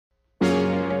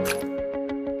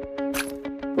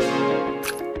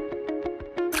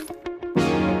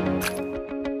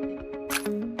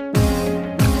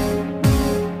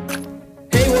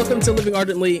to Living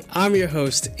Ardently. I'm your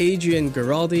host, Adrian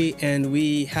Giraldi, and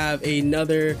we have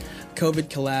another COVID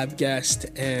collab guest,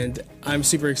 and I'm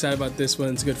super excited about this one.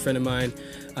 It's a good friend of mine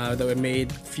that we made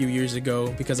a few years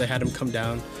ago because I had him come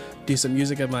down, do some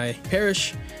music at my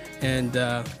parish, and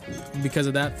because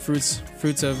of that, fruits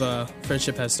of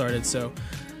friendship has started. So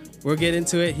we'll get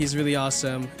into it. He's really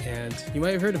awesome, and you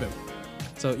might have heard of him.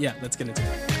 So yeah, let's get into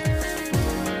it.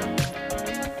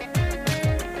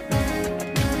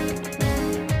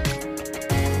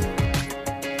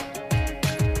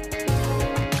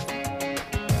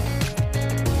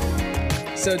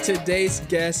 So today's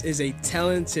guest is a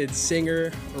talented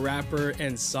singer, rapper,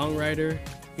 and songwriter.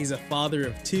 He's a father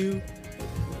of two,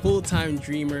 full-time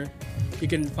dreamer. You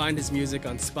can find his music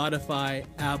on Spotify,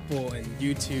 Apple, and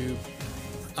YouTube.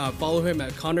 Follow him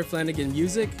at Connor Flanagan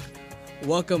Music.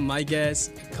 Welcome my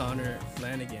guest, Connor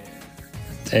Flanagan.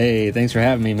 Hey, thanks for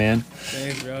having me, man.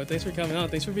 Thanks, bro. Thanks for coming on.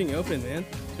 Thanks for being open, man.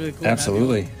 It's really cool.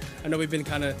 Absolutely. I know we've been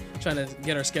kind of trying to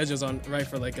get our schedules on right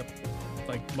for like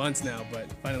months now,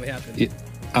 but finally happened. Yeah.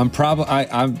 I'm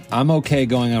okay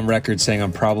going on record saying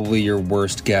I'm probably your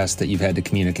worst guest that you've had to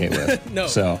communicate with. No,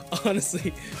 so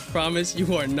honestly, promise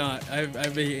you are not. I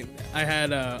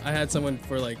had someone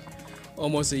for like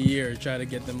almost a year try to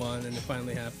get them on, and it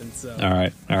finally happened. So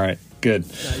all right, good.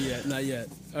 Not yet.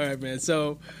 All right, man.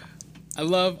 So I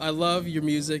love your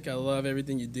music. I love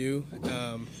everything you do.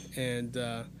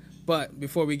 But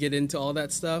before we get into all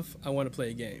that stuff, I want to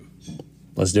play a game.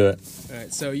 Let's do it. All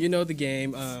right, so you know the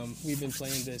game. We've been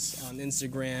playing this on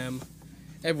Instagram.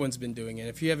 Everyone's been doing it.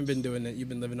 If you haven't been doing it, you've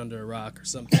been living under a rock or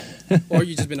something. Or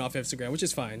you've just been off Instagram, which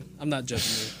is fine. I'm not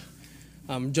judging you.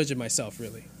 I'm judging myself,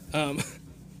 really.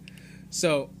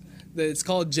 It's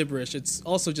called Gibberish. It's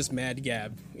also just Mad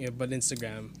Gab, but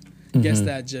Instagram. Guess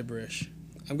that gibberish.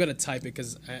 I'm going to type it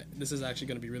because this is actually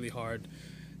going to be really hard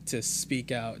to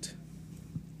speak out.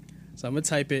 So I'm going to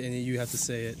type it, and you have to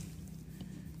say it.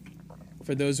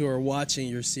 For those who are watching,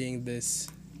 you're seeing this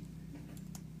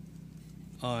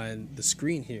on the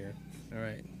screen here. All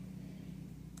right.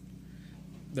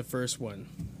 The first one.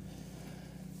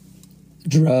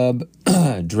 Drub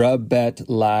bet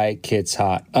like it's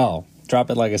hot. Oh,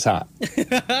 drop it like it's hot.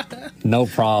 No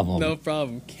problem. No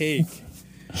problem. Cake.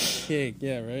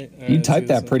 Yeah, right. All You right, typed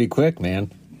that pretty quick,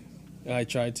 man. I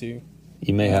tried to.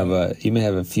 You may have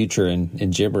a future in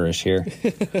gibberish here.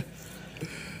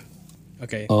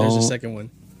 Okay, there's the second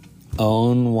one.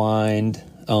 Own wind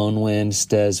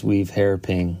stays weave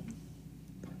hairping.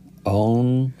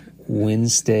 Own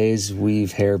wind stays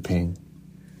weave hairping.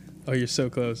 Oh, you're so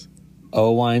close. O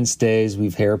wine stays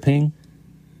weave hairping.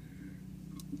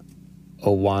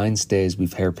 O wine stays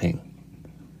weave hairping.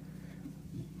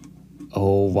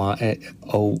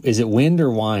 Oh, is it wind or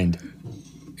wind?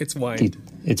 It's wind.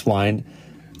 It's wind.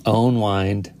 Own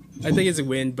wind. I think it's a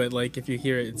wind, but like if you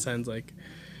hear it, it sounds like.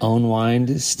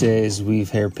 Unwind stays weave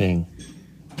hairping.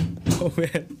 Oh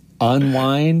man.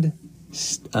 Unwind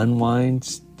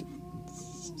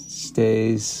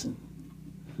stays.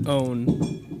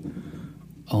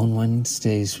 Unwind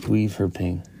stays weave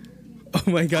hairping. Oh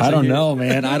my gosh. I don't know,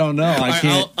 man. I don't know. I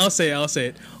can't. I'll say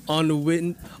it. On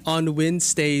wind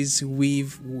stays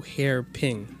weave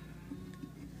hairping.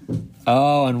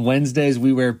 Oh, on Wednesdays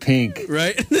we wear pink.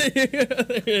 Right? There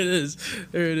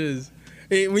it is.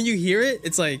 When you hear it,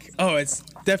 it's like, oh, it's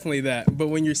definitely that. But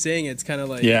when you're saying it, it's kind of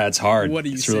like, yeah, it's hard. What are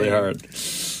you saying?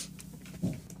 It's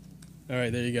really hard. All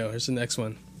right, there you go. Here's the next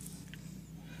one.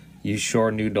 You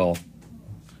sure noodle.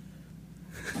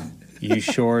 You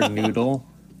sure noodle.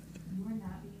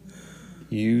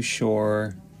 You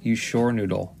sure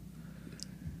noodle.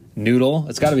 Noodle?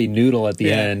 It's got to be noodle at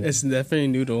the end. It's definitely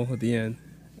noodle at the end.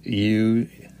 You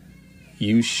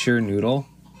sure noodle.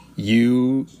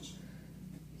 You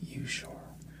sure.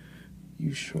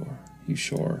 You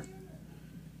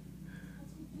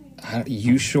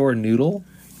sure noodle?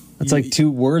 That's like two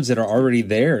words that are already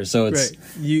there. So it's right.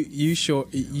 You sure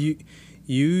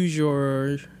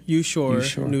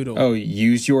noodle. Oh,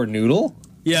 use your noodle?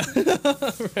 Yeah.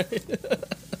 Right.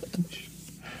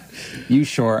 You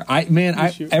sure?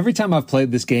 Every time I've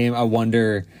played this game, I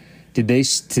wonder, did they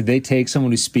take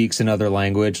someone who speaks another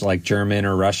language like German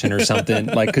or Russian or something?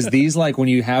 Like, because these, like, when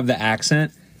you have the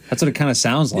accent, that's what it kind of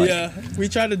sounds like. Yeah, we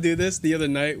tried to do this the other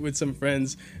night with some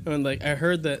friends, and like I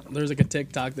heard that there's like a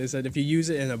TikTok that said if you use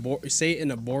it say it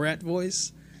in a Borat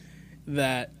voice,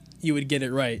 that you would get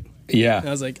it right. Yeah. And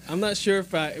I was like, I'm not sure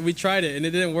if we tried it and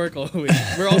it didn't work all the way.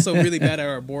 We're also really bad at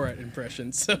our Borat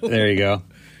impressions. So there you go. All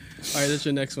right, that's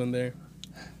your next one there.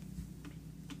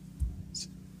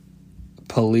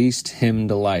 Policed him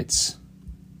delights.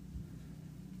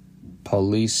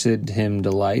 Policed him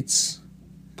delights.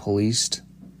 Policed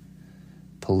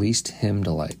Policed him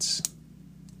delights.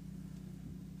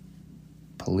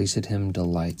 Policed him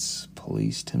delights.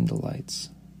 Policed him delights.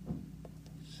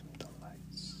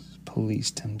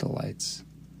 Policed him delights.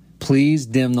 Please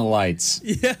dim the lights.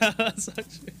 Yeah, that's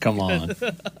actually Come on. All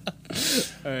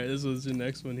right, this was your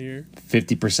next one here.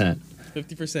 50%.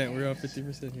 50%. We're on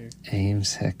 50% here. Aim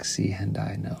sexy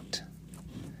Hendai note.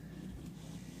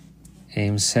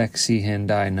 Aim sexy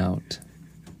Hendai note.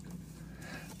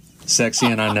 Sexy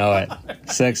and I know it.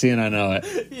 Sexy and I know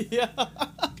it. Yeah.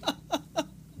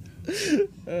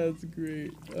 That's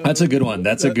great. That's a good one.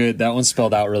 That one's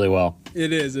spelled out really well.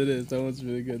 It is. That one's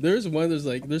really good. There's some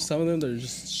of them that are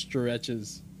just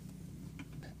stretches.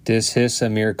 Dis his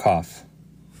Amir cough.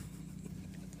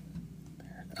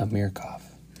 Amir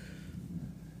cough.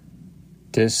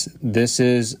 This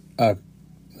is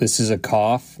a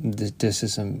cough. This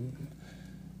is a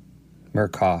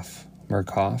Murkoff.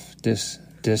 Murkoff. This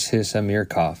his Amir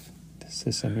cough. This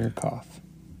is Amir cough.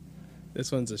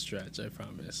 This one's a stretch, I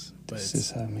promise. But This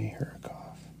is Amir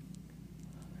cough.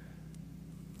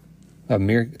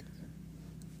 Amir.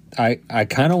 I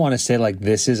kind of want to say like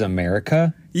this is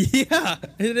America. Yeah,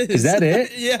 it is. Is that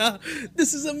it? Yeah,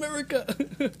 this is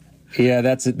America. Yeah,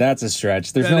 that's a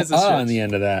stretch. There's That no is a on stretch. the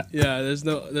end of that. Yeah, there's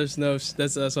no. That's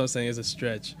what I'm saying. It's a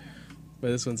stretch, but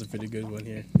this one's a pretty good one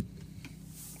here.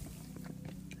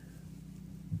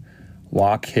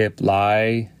 Walk hip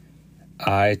lie,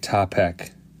 I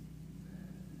topic.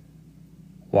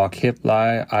 Walk hip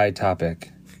lie, I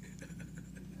topic.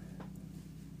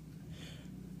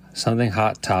 Something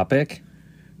hot topic.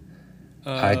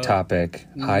 I topic.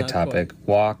 I not topic.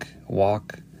 Walk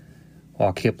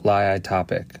hip lie, I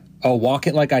topic. Oh, walk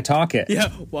it like I talk it. Yeah,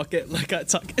 walk it like I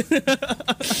talk it.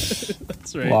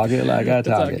 That's right. Walk it like I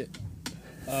talk it.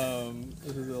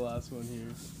 This is the last one here.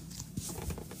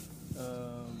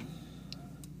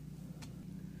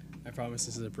 I promise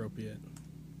this is appropriate.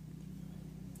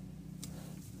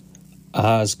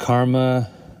 As karma,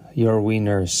 your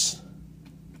wieners.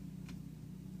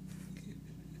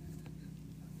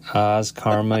 As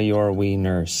karma, your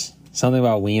wieners. Something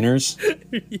about wieners.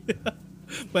 Yeah,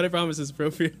 but I promise it's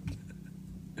appropriate.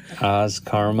 As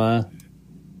karma.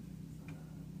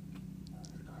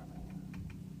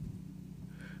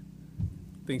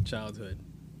 Think childhood.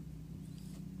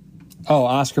 Oh,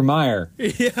 Oscar Mayer.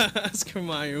 Yeah, Oscar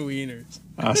Mayer wieners.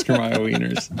 Oscar Mayer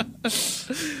wieners.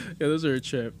 Yeah, those are a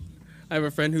trip. I have a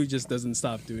friend who just doesn't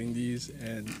stop doing these,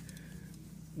 and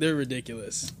they're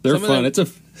ridiculous. They're Some of fun.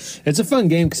 them- It's a fun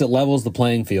game because it levels the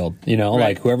playing field. You know,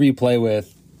 Right. like whoever you play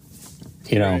with,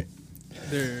 you know. Right.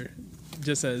 They're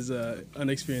just as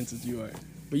unexperienced as you are.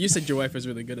 But you said your wife was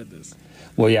really good at this.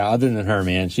 Well, yeah. Other than her,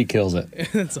 man, she kills it.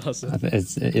 That's awesome.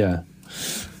 It's yeah.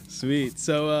 Sweet.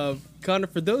 So, Connor,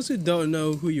 for those who don't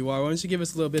know who you are, why don't you give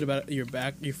us a little bit about your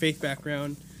faith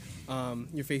background,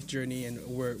 your faith journey, and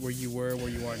where you were, where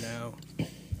you are now.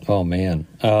 Oh man,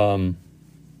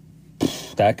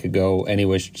 that could go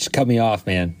anyway. Just cut me off,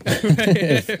 man.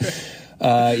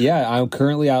 Yeah, I'm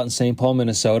currently out in St. Paul,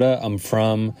 Minnesota. I'm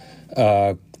from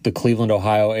the Cleveland,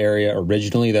 Ohio area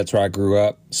originally. That's where I grew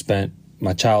up. Spent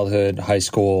my childhood, high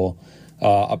school,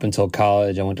 up until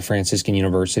college. I went to Franciscan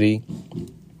University,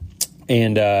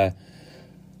 and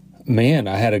man,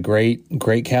 I had a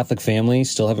great Catholic family.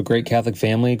 Still have a great Catholic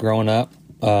family growing up.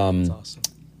 That's awesome.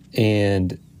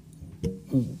 And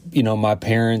you know, my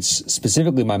parents,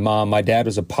 specifically my mom, my dad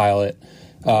was a pilot,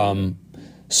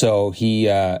 so he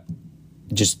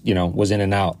just, you know, was in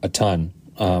and out a ton,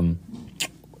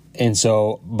 and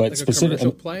so, but Like specifically,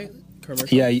 a commercial flight?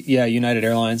 Commercial? yeah, United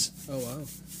Airlines. Oh,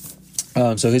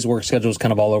 wow. So his work schedule was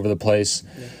kind of all over the place.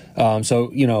 Yeah.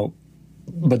 So, you know,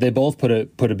 but they both put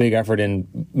a big effort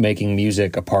in making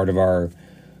music a part of our,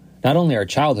 not only our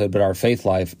childhood, but our faith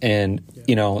life. And,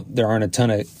 you know, there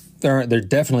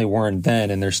definitely weren't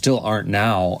then, and there still aren't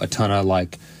now, a ton of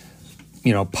like,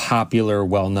 you know, popular,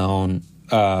 well-known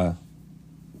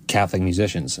Catholic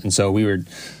musicians. And so we were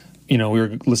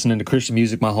listening to Christian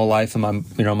music my whole life, and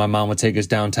my mom would take us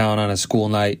downtown on a school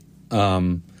night,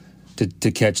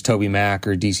 to catch Toby Mac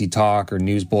or DC Talk or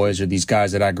Newsboys or these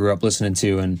guys that I grew up listening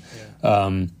to. And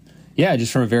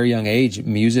just from a very young age,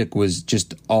 music was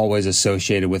just always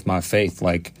associated with my faith.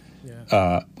 Like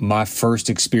my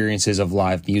first experiences of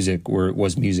live music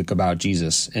was music about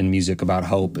Jesus and music about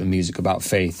hope and music about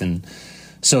faith. And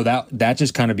so that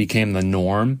just kind of became the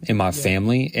norm in my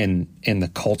family, and in the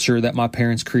culture that my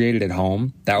parents created at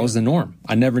home. That was the norm.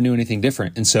 I never knew anything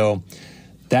different. And so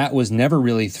that was never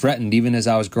really threatened, even as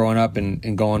I was growing up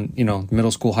and going, you know,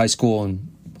 middle school, high school,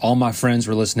 and all my friends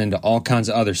were listening to all kinds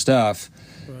of other stuff.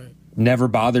 Right. never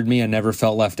bothered me. I never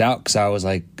felt left out because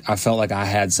I felt like I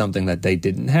had something that they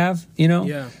didn't have, you know?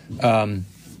 Yeah.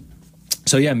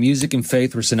 So yeah, music and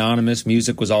faith were synonymous.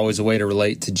 Music was always a way to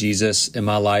relate to Jesus in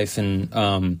my life,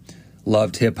 and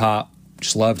loved hip hop.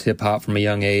 Just loved hip hop from a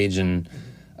young age, and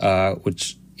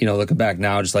which, you know, looking back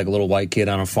now, just like a little white kid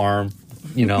on a farm,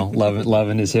 you know,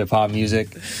 loving his hip hop music.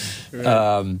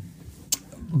 Right.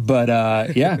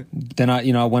 Yeah, then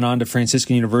I went on to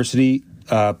Franciscan University,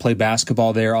 played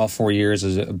basketball there all 4 years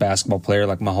as a basketball player,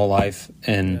 like my whole life.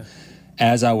 And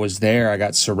as I was there, I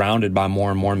got surrounded by more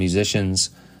and more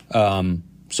musicians.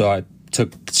 So I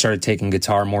started taking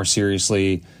guitar more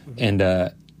seriously, and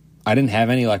I didn't have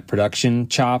any like production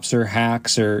chops or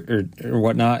hacks or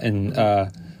whatnot. And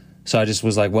so I just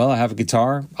was like, well, I have a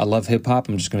guitar. I love hip hop.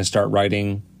 I'm just going to start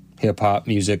writing hip hop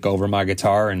music over my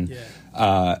guitar. And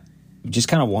just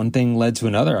kind of one thing led to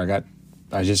another.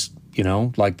 I just, you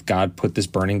know, like God put this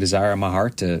burning desire in my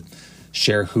heart to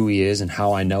share who he is and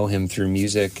how I know him through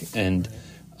music. And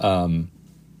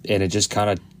it just kind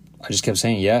of, I just kept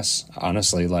saying yes,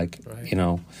 honestly. Like, you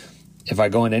know, if I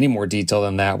go into any more detail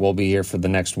than that, we'll be here for the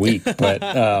next week. But,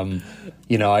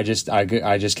 you know, I just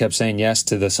kept saying yes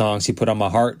to the songs he put on my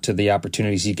heart, to the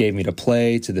opportunities he gave me to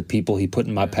play, to the people he put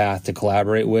in my path to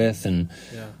collaborate with. And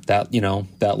that, you know,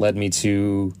 that led me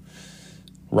to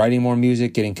writing more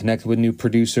music, getting connected with new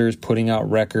producers, putting out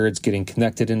records, getting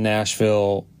connected in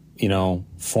Nashville, you know,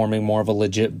 forming more of a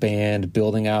legit band,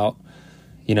 building out,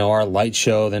 you know, our light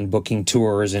show, then booking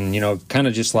tours, and, you know, kind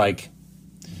of just like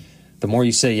the more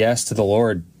you say yes to the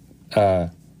Lord, the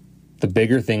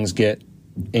bigger things get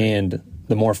and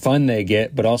the more fun they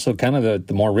get, but also kind of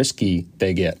the more risky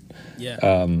they get.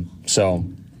 Yeah. So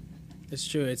it's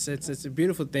true. It's a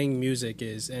beautiful thing music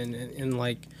is. And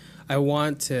like, I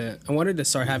wanted to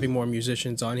start having more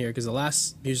musicians on here, because the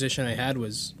last musician I had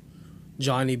was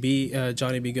Johnny B.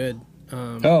 Good.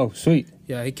 Oh, sweet.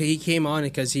 Yeah, he came on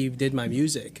because he did my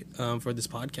music for this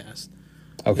podcast.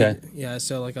 Okay. Yeah,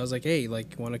 so like I was like, hey,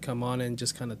 like, want to come on and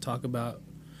just kind of talk about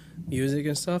music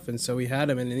and stuff? And so we had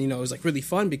him, and you know, it was like really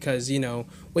fun because, you know,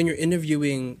 when you're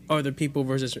interviewing other people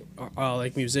versus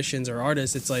like musicians or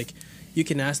artists, it's like you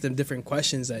can ask them different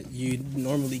questions that you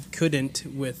normally couldn't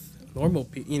with normal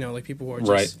people, you know, like people who are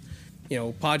just, you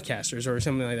know, podcasters or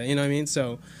something like that. You know what I mean?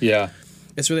 So yeah.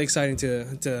 It's really exciting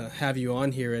to have you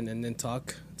on here and then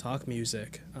talk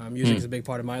music. Music is a big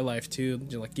part of my life too.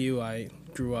 Like you, I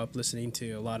grew up listening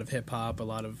to a lot of hip hop, a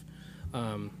lot of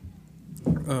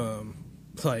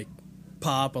like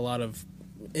pop, a lot of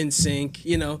NSYNC,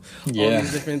 you know, all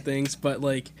these different things. But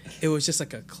like it was just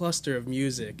like a cluster of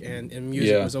music, and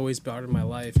music was always part of my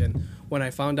life. And when I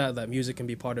found out that music can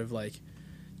be part of like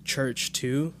church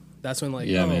too, that's when like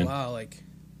wow, like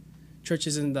church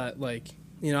isn't that like,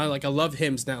 you know, I love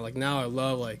hymns now. Like now I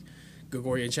love like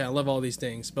Gregorian chant. I love all these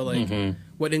things. But like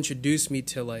what introduced me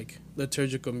to like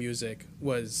liturgical music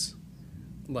was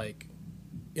like,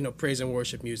 you know, praise and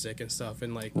worship music and stuff,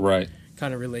 and like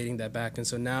kind of relating that back. And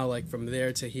so now like from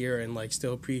there to here and like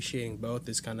still appreciating both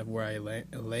is kind of where I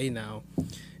lay now.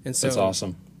 And so that's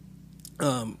awesome.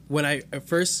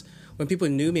 When people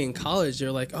knew me in college,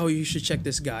 they're like, oh, you should check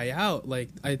this guy out. Like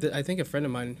I think a friend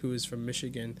of mine who is from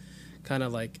Michigan kind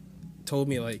of like told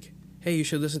me like, hey, you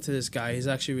should listen to this guy. He's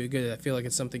actually really good. I feel like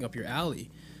it's something up your alley.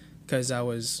 Because I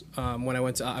was when I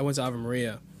went to Ave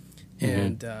Maria,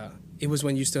 and it was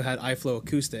when you still had iFlow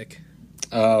Acoustic.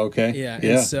 Oh, okay. Yeah.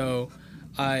 And so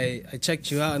I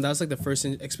checked you out, and that was like the first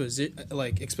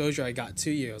exposure I got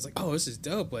to you. I was like, oh, this is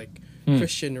dope. Like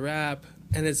Christian rap,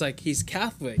 and it's like he's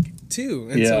Catholic too,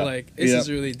 and so like this is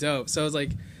really dope. So I was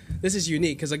like, this is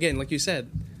unique because again, like you said,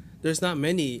 there's not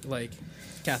many like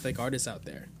Catholic artists out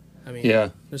there. I mean,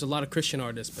 there's a lot of Christian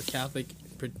artists, but Catholic,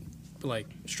 like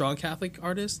strong Catholic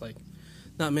artists, like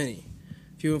not many,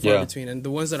 few and far between. And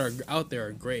the ones that are out there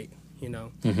are great, you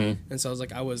know. And so I was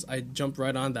like, I jumped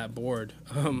right on that board.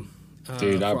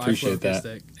 Dude, I appreciate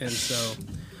that. And so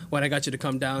when I got you to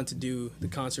come down to do the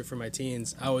concert for my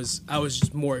teens, I was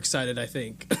just more excited, I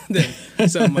think, than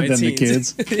some of my than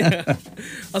teens. The kids. I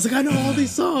was like, I know all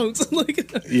these songs. Like,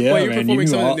 you're performing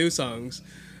some of the new songs.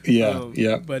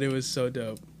 Yeah. But it was so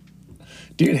dope.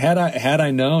 Dude, had I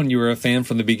known you were a fan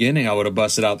from the beginning, I would have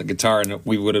busted out the guitar and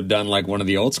we would have done like one of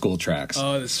the old school tracks.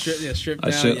 Oh, the stripped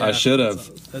down. I should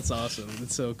have. That's awesome.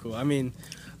 That's so cool. I mean,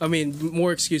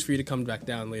 more excuse for you to come back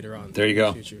down later on. There you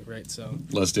go. Future, right? So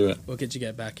let's do it. We'll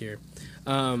get back here.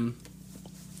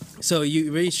 So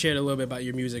you really shared a little bit about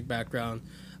your music background,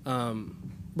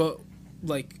 but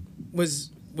like, was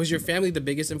your family the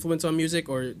biggest influence on music,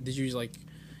 or did you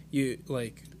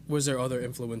was there other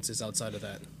influences outside of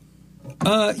that?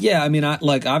 Yeah, I mean,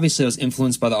 obviously I was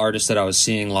influenced by the artists that I was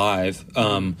seeing live.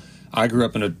 I grew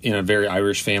up in a very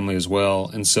Irish family as well,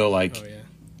 and so like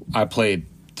I played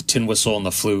the tin whistle and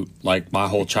the flute like my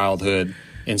whole childhood.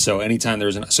 And so anytime there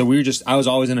was I was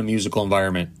always in a musical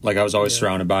environment. Like I was always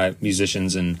surrounded by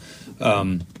musicians and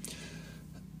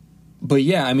but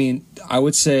yeah, I mean, I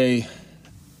would say,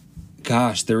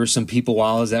 gosh, there were some people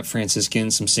while I was at Franciscan,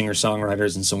 some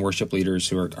singer-songwriters and some worship leaders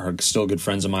who are still good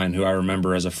friends of mine who I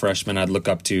remember as a freshman I'd look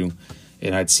up to,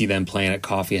 and I'd see them playing at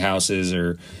coffee houses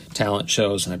or talent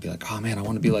shows, and I'd be like, oh man, I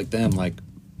want to be like them. Like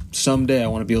someday I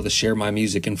want to be able to share my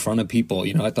music in front of people.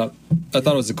 You know, I thought it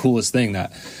was the coolest thing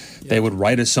that they would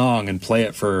write a song and play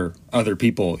it for other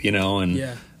people, you know,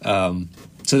 and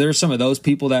so there's some of those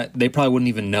people that they probably wouldn't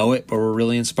even know it, but were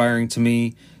really inspiring to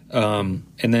me. And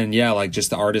then, like just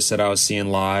the artists that I was seeing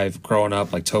live growing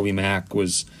up, like Toby Mac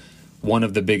was one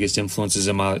of the biggest influences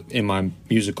in my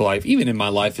musical life, even in my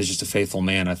life as just a faithful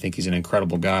man. I think he's an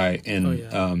incredible guy.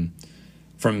 And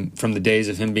from the days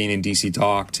of him being in DC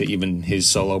Talk to even his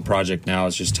solo project now,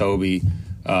 it's just Toby.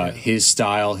 His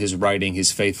style, his writing,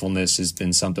 his faithfulness has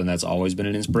been something that's always been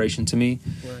an inspiration to me.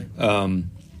 Right.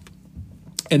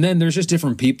 And then there's just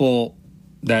different people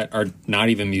that are not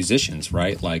even musicians,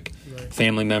 right? Like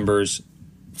family members,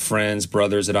 friends,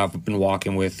 brothers that I've been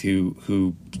walking with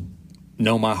who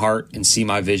know my heart and see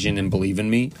my vision and believe in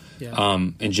me.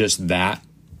 And just that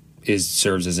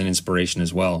serves as an inspiration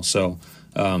as well. So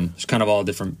there's kind of all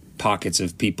different pockets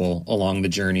of people along the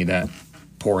journey that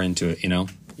pour into it, you know?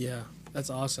 Yeah, that's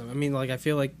awesome. I mean, like, I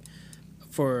feel like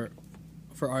for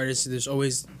artists, there's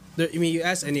always... I mean, you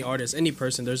ask any artist, any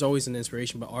person, there's always an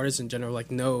inspiration, but artists in general,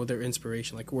 like, know their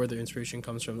inspiration, like, where their inspiration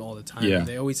comes from all the time. Yeah.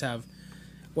 They always have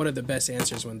one of the best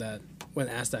answers when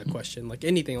asked that question. Like,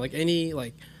 anything, like, any,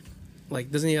 like,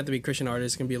 doesn't even have to be Christian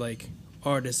artists. It can be, like,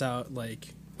 artists out, like,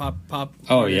 pop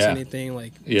artists, anything.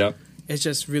 Like, it's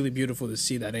just really beautiful to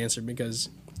see that answer because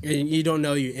you don't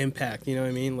know your impact, you know what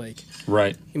I mean? Like,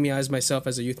 right. I mean, as myself,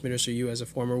 as a youth minister, you as a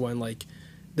former one, like,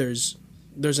 there's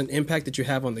an impact that you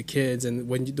have on the kids and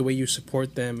the way you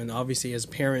support them, and obviously as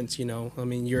parents, you know, I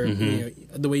mean, you know,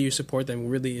 the way you support them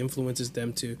really influences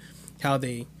them to how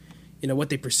they, you know, what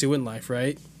they pursue in life,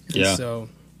 right? And so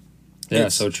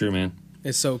so true, man.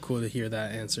 It's so cool to hear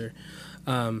that answer.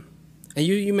 And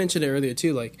you mentioned it earlier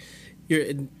too, like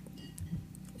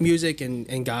music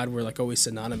and God were like always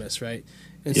synonymous, right?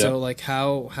 And so like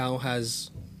how has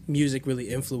music really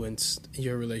influenced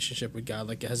your relationship with God?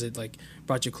 Like, has it like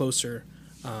brought you closer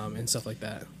and stuff like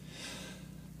that?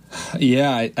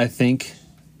 Yeah, I think,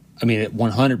 I mean, it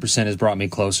 100% has brought me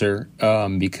closer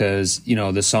because, you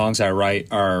know, the songs I write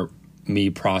are me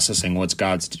processing what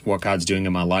God's doing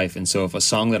in my life. And so if a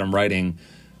song that I'm writing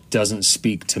doesn't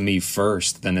speak to me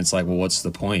first, then it's like, well, what's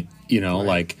the point? You know,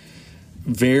 like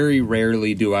very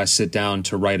rarely do I sit down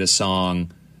to write a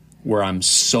song where I'm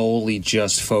solely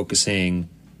just focusing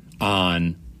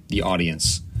on the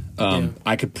audience.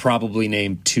 I could probably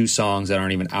name 2 songs that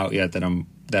aren't even out yet that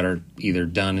are either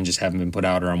done and just haven't been put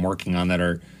out, or I'm working on that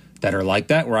are like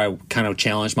that, where I kind of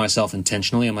challenge myself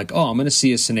intentionally. I'm like, I'm going to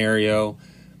see a scenario,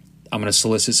 I'm going to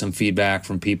solicit some feedback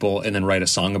from people, and then write a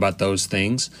song about those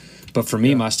things. But for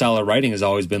me, my style of writing has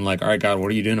always been like, all right, God, what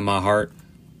are you doing in my heart?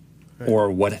 Right.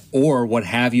 Or what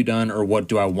have you done, or what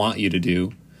do I want you to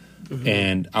do?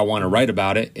 And I want to write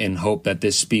about it and hope that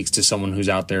this speaks to someone who's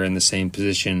out there in the same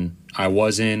position I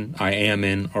was in, I am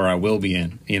in, or I will be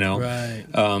in, you know? Right.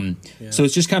 So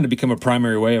it's just kind of become a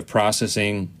primary way of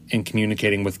processing and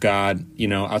communicating with God, you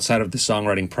know, outside of the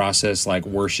songwriting process, like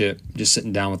worship, just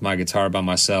sitting down with my guitar by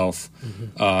myself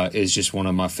is just one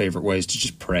of my favorite ways to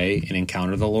just pray and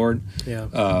encounter the Lord.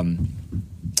 Yeah.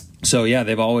 So yeah,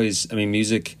 they've always, I mean,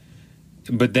 music,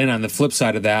 but then on the flip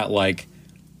side of that, like,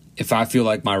 if I feel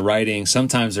like my writing,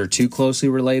 sometimes they're too closely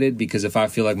related, because if I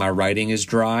feel like my writing is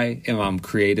dry and I'm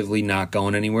creatively not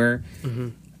going anywhere,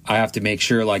 I have to make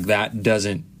sure like that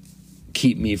doesn't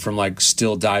keep me from like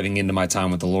still diving into my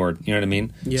time with the Lord. You know what I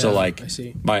mean? Yeah, so like I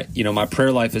see. my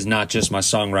prayer life is not just my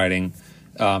songwriting,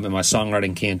 and my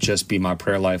songwriting can't just be my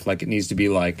prayer life. Like it needs to be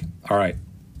like, all right,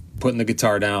 putting the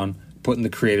guitar down, putting the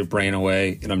creative brain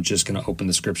away, and I'm just going to open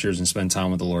the scriptures and spend time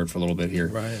with the Lord for a little bit here.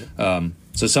 Right.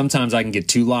 So sometimes I can get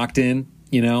too locked in,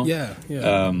 you know? Yeah.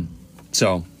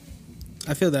 So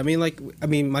I feel that. I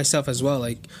mean, myself as well,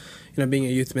 like, you know, being a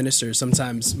youth minister,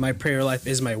 sometimes my prayer life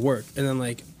is my work. And then,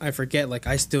 like, I forget, like,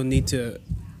 I still need to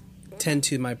tend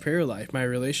to my prayer life, my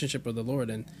relationship with the Lord,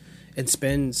 and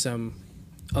spend some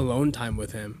alone time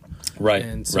with Him. Right.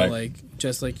 And so, like,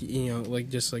 just like, you know, like,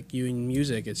 just like you in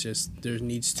music, it's just, there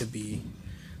needs to be,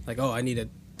 like, I need to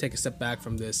take a step back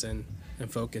from this and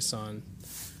focus on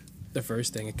the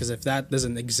first thing, because if that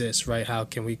doesn't exist, right, how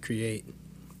can we create?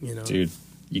 You know, dude,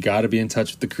 you got to be in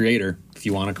touch with the creator if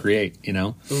you want to create. You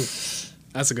know, ooh,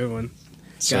 that's a good one.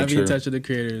 So gotta be true. in touch with the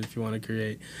creator if you want to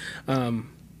create. And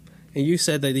you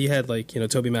said that you had, like, you know,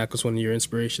 Toby Mac was one of your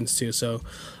inspirations too. So,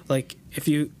 like, if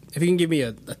you can give me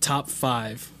a top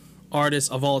 5 artists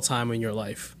of all time in your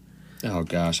life. Oh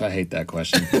gosh, I hate that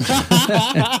question.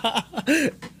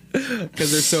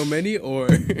 Because there's so many, or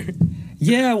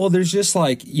Yeah, well, there's just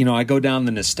like, you know, I go down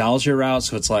the nostalgia route,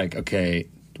 so it's like, okay,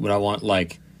 what I want,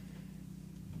 like,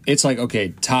 it's like, okay,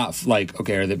 top, like,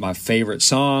 okay, are they my favorite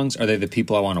songs? Are they the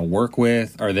people I want to work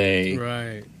with? Are they,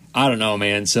 right? I don't know,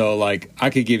 man. So, like, I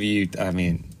could give you, I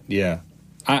mean, yeah.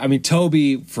 I mean,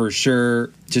 Toby, for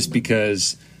sure, just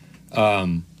because,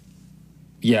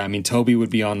 yeah, I mean, Toby would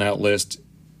be on that list.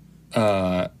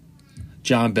 John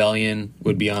Bellion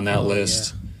would be on that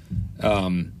list. Yeah.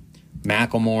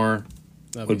 Macklemore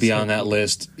That'd would be so on that cool.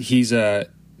 list. He's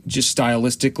just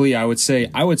stylistically, I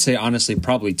would say honestly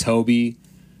probably Toby.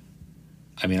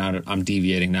 I mean, I'm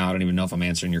deviating now. I don't even know if I'm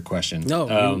answering your question. No,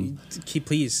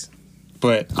 please.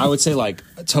 But I would say like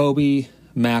Toby,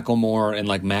 Macklemore, and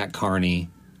like Matt Carney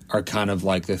are kind of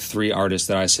like the 3 artists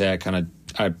that I say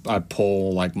I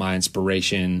pull like my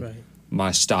inspiration, Right.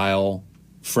 my style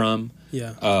from.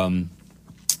 Yeah.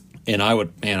 And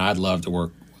I'd love to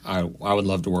work. I would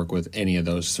love to work with any of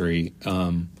those 3.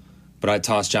 But I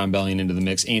toss John Bellion into the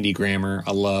mix. Andy Grammer,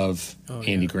 I love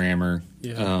Andy Grammer.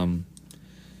 Yeah.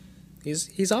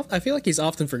 He's off. I feel like he's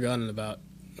often forgotten about,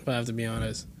 if I have to be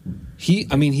honest.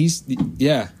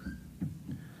 Yeah.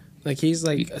 Like, he's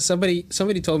like, somebody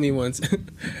told me once,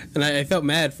 and I felt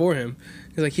mad for him.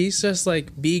 He's just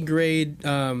like B grade.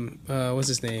 What's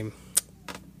his name?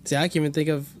 See, I can't even think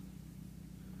of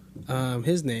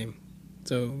his name.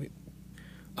 So,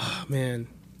 oh man,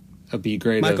 A B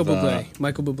grade Michael of Bublé.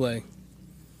 Michael Bublé.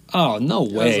 Oh no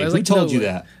way! I was Who like, told no you way.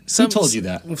 that? Some, Who told you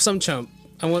that? Some chump.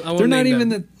 I won't They're not name even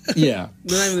them. yeah.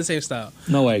 They're not even the same style.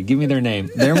 No way. Give me their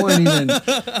name. They weren't even.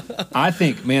 I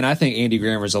think Andy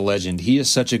Grammer's a legend. He is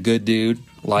such a good dude.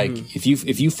 Like if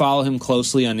you follow him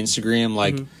closely on Instagram,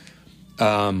 like,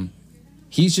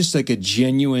 he's just like a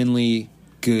genuinely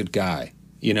good guy.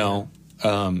 You know,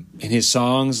 and his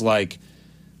songs, like,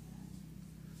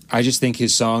 I just think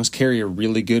his songs carry a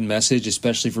really good message,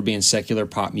 especially for being secular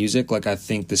pop music. Like, I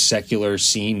think the secular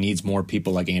scene needs more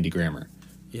people like Andy Grammer.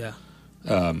 Yeah.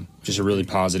 Just a really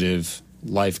positive,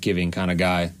 life-giving kind of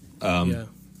guy. Yeah.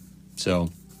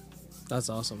 So, That's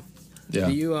awesome. yeah.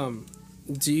 Do you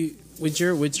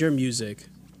with your music,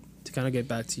 to kind of get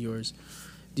back to yours,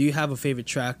 do you have a favorite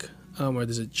track, or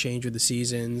does it change with the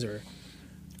seasons, or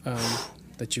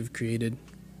that you've created?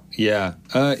 Yeah,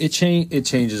 it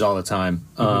changes all the time.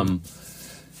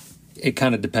 It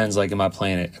kind of depends. Like, am I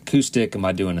playing it acoustic? Am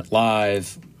I doing it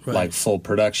live? Right. Like full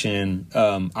production?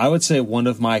 I would say one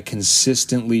of my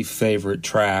consistently favorite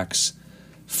tracks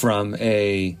from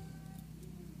like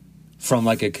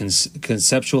a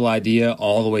conceptual idea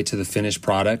all the way to the finished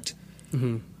product,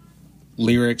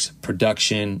 lyrics,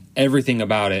 production, everything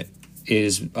about it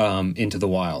is Into the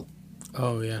Wild.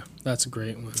 Oh yeah, that's a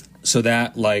great one. So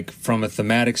that, like, from a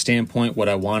thematic standpoint, what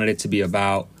I wanted it to be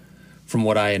about, from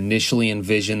what I initially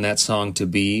envisioned that song to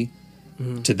be,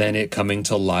 to then it coming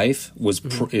to life,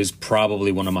 is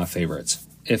probably one of my favorites,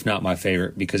 if not my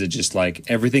favorite, because it just, like,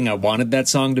 everything I wanted that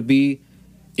song to be,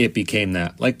 it became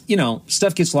that. Like, you know,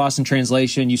 stuff gets lost in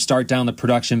translation. You start down the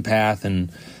production path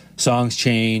and songs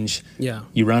change. Yeah.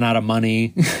 You run out of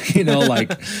money, you know,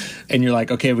 like, and you're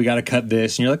like, okay, we got to cut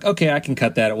this. And you're like, okay, I can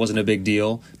cut that. It wasn't a big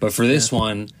deal. But for this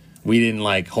one, we didn't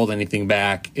like hold anything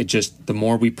back. It just, the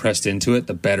more we pressed into it,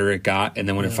 the better it got. And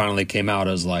then when it finally came out,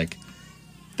 I was like,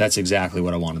 that's exactly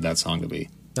what I wanted that song to be.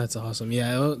 That's awesome.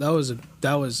 Yeah, that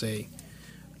was a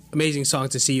amazing song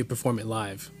to see you perform it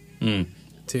live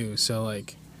too. So,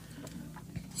 like,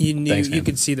 you knew, Thanks, you man.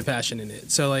 could see the passion in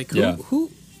it. So, like, Yeah.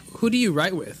 who do you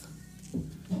write with?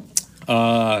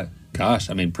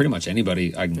 Gosh, I mean, pretty much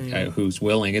anybody who's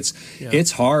willing.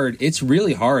 It's hard. It's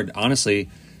really hard, honestly,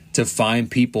 to find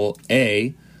people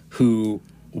who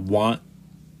want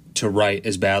to write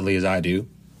as badly as I do.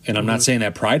 And I'm not saying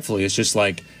that pridefully. It's just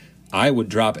like, I would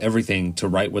drop everything to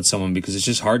write with someone, because it's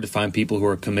just hard to find people who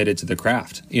are committed to the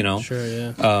craft, you know? Sure,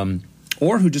 yeah.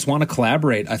 Or who just want to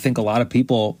collaborate. I think a lot of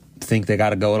people think they got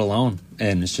to go it alone,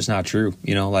 and it's just not true.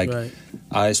 You know, like, Right.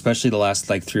 especially the last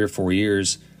like 3 or 4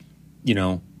 years, you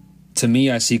know, to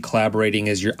me, I see collaborating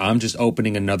as I'm just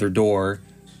opening another door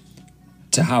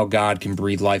to how God can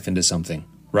breathe life into something,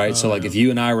 right? So, like, if you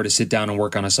and I were to sit down and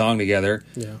work on a song together,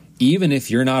 even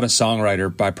if you're not a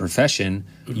songwriter by profession,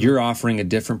 you're offering a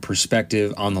different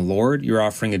perspective on the Lord. You're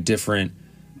offering a different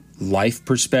life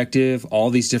perspective,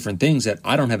 all these different things that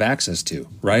I don't have access to,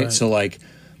 right? So like,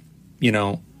 you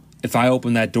know, if I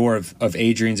open that door of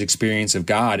Adrian's experience of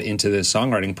God into this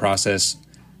songwriting process,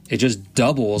 it just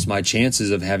doubles my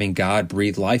chances of having God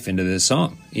breathe life into this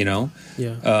song, you know?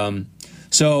 Yeah.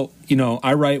 So, you know,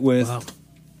 I write with,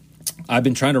 I've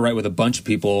been trying to write with a bunch of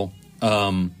people.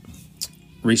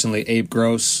 Recently, Abe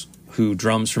Gross, who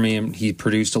drums for me, and he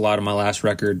produced a lot of my last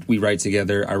record. We write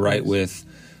together. I write with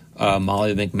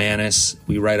Molly McManus.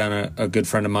 We write on a good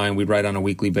friend of mine. We write on a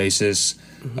weekly basis.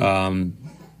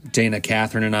 Dana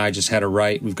Catherine and I just had a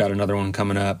write. We've got another one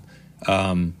coming up.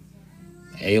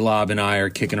 A-Lob and I are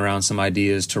kicking around some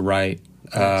ideas to write.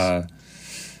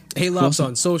 A-Lob's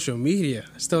on social media.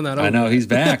 Still not over I know, that. he's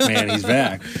back, man. He's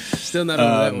back. Still not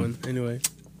over that one. Anyway.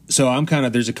 So I'm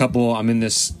in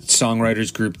this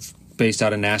songwriters group based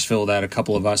out of Nashville that a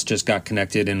couple of us just got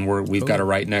connected, and we've got to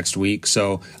write next week.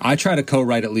 So I try to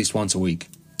co-write at least once a week.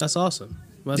 That's awesome.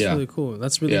 That's really cool.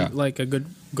 That's really like a good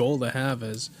goal to have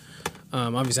as,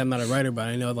 obviously I'm not a writer, but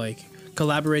I know like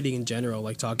collaborating in general,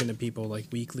 like talking to people like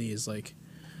weekly is like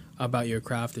about your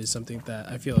craft is something that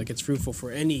I feel like it's fruitful for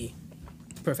any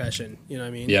profession. You know what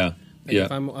I mean? Yeah. Like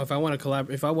if I want to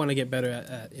collaborate, if I want to get better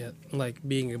at like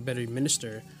being a better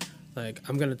minister, like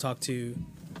I'm gonna talk to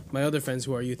my other friends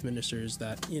who are youth ministers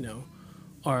that, you know,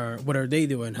 what are they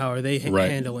doing? How are they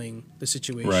handling the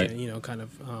situation? You know, kind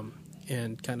of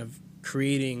and kind of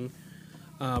creating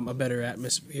a better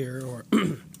atmosphere or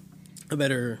a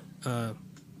better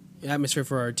atmosphere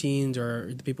for our teens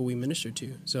or the people we minister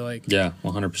to. So like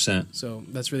 100%. So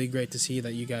that's really great to see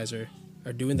that you guys are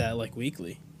doing that like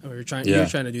weekly. Or you're trying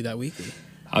to do that weekly.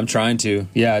 I'm trying to.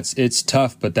 Yeah, it's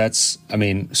tough, but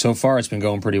so far it's been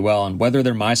going pretty well. And whether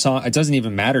they're my song, it doesn't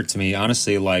even matter to me,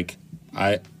 honestly. Like,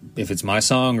 if it's my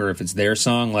song or if it's their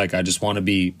song, like I just want to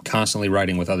be constantly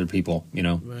writing with other people, you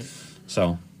know? Right.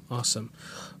 So. Awesome.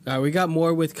 We got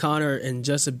more with Connor in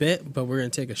just a bit, but we're going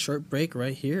to take a short break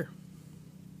right here.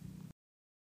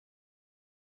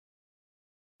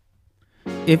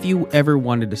 If you ever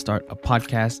wanted to start a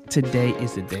podcast, today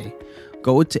is the day.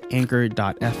 Go to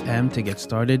anchor.fm to get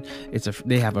started.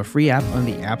 They have a free app on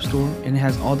the App Store, and it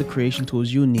has all the creation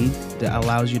tools you need that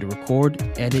allows you to record,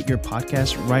 edit your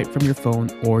podcast right from your phone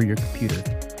or your computer.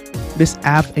 This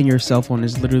app and your cell phone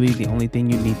is literally the only thing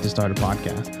you need to start a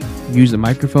podcast. Use the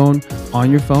microphone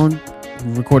on your phone,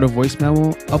 record a voice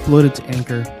memo, upload it to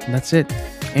Anchor, and that's it.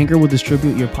 Anchor will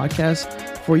distribute your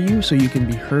podcast for you so you can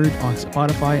be heard on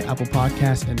Spotify, Apple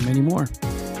Podcasts, and many more.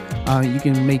 You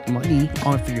can make money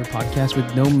for your podcast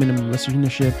with no minimum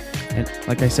listenership. And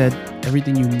like I said,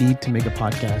 everything you need to make a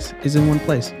podcast is in one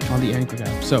place on the Anchor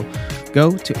app. So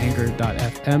go to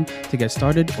anchor.fm to get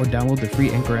started or download the free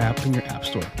Anchor app in your app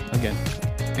store. Again,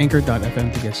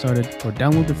 anchor.fm to get started or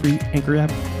download the free Anchor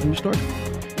app in your store.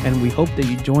 And we hope that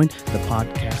you join the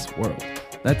podcast world.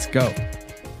 Let's go.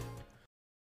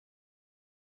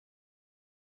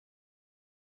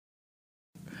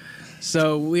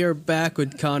 So we are back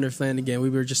with Connor Flanagan.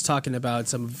 We were just talking about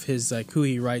some of his, like, who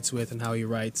he writes with and how he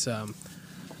writes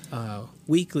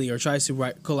weekly or tries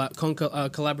to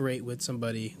collaborate with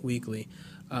somebody weekly.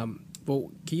 But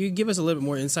can you give us a little bit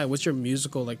more insight? What's your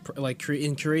musical, in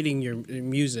curating your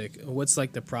music? What's,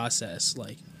 like, the process?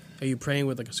 Like, are you praying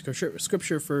with, like, a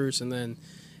scripture first and then,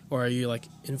 or are you, like,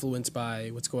 influenced by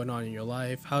what's going on in your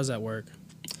life? How does that work?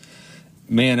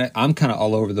 Man, I'm kind of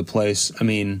all over the place. I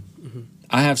mean...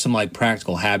 I have some like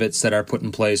practical habits that are put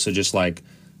in place. So just like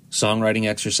songwriting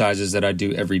exercises that I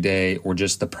do every day, or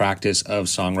just the practice of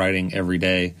songwriting every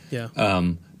day. Yeah.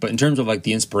 But in terms of like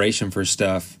the inspiration for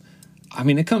stuff, I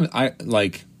mean, it comes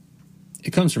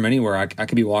from anywhere. I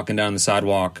could be walking down the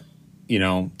sidewalk, you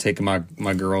know, taking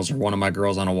my girls or one of my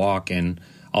girls on a walk, and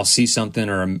I'll see something,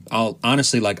 or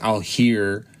I'll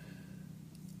hear.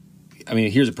 I mean,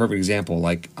 here's a perfect example.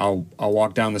 Like I'll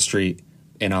walk down the street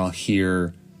and I'll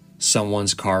hear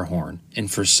someone's car horn,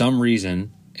 and for some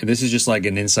reason, and this is just like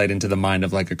an insight into the mind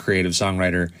of like a creative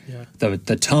songwriter,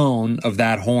 the tone of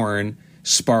that horn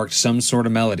sparked some sort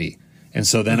of melody, and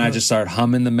so then I just start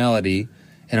humming the melody,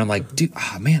 and I'm like, dude,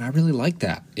 man, I really like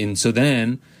that. And so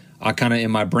then I kind of in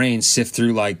my brain sift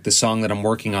through like the song that I'm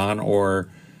working on, or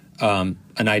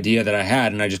an idea that I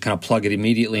had, and I just kind of plug it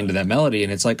immediately into that melody,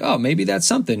 and it's like, oh, maybe that's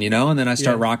something, you know? And then I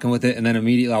start rocking with it, and then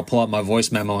immediately I'll pull out my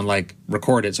voice memo and like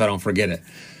record it so I don't forget it.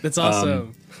 That's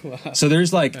awesome. Wow. So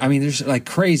there's like, I mean, there's like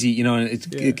crazy, you know, and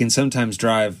it can sometimes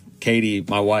drive Katie,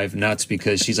 my wife, nuts,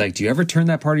 because she's like, do you ever turn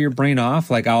that part of your brain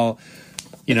off? Like I'll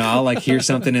like hear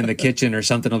something in the kitchen or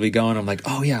something will be going. I'm like,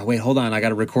 oh yeah, wait, hold on, I got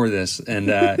to record this.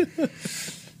 And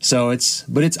so it's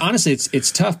honestly,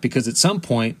 it's tough, because at some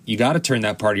point you got to turn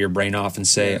that part of your brain off and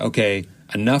say, okay,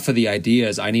 enough of the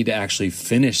ideas. I need to actually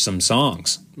finish some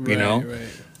songs, you know?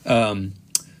 Right.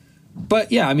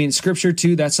 But yeah, I mean, scripture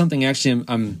too, that's something actually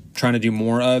I'm trying to do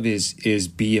more of is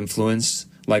be influenced.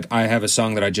 Like I have a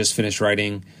song that I just finished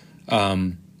writing.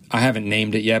 I haven't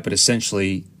named it yet, but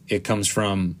essentially it comes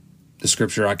from the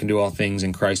scripture, I can do all things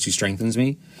in Christ who strengthens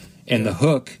me. And the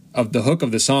hook of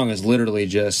the song is literally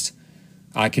just,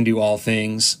 I can do all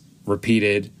things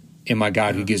repeated in my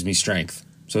God who gives me strength.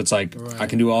 So it's like, I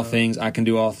can do all things, I can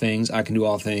do all things, I can do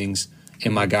all things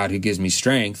in my God who gives me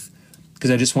strength.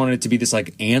 Because I just wanted it to be this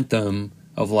like anthem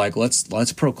of like,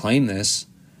 let's proclaim this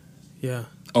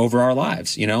over our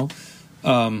lives, you know?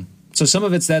 So some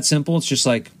of it's that simple. It's just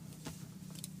like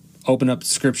open up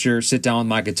scripture, sit down with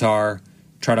my guitar,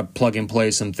 try to plug and play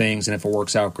some things, and if it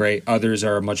works out, great. Others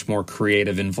are a much more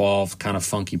creative, involved, kind of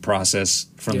funky process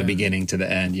from the beginning to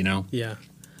the end, you know? Yeah.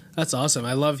 That's awesome.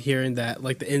 I love hearing that,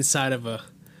 like the inside of a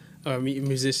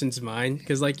musician's mind,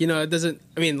 because like, you know, it doesn't,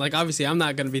 I mean, like obviously I'm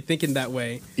not going to be thinking that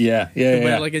way.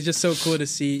 But like it's just so cool to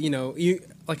see, you know, you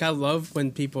like, I love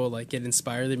when people like get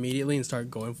inspired immediately and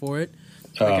start going for it.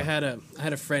 Like I had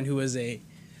a friend who was a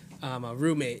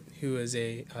roommate who was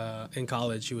in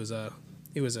college. He was a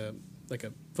like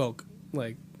a folk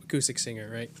like acoustic singer,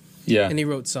 right? Yeah. And he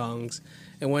wrote songs.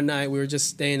 And one night we were just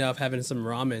staying up having some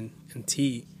ramen and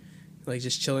tea, like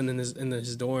just chilling in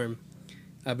his dorm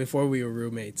before we were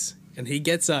roommates. And he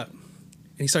gets up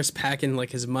and he starts packing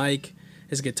like his mic,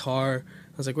 his guitar.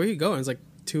 I was like, "Where are you going?" It's like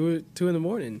 2 in the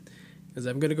morning. I was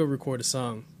like, "I'm gonna go record a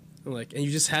song." And like, and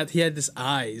he had this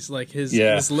eyes, like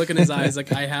this look in his eyes,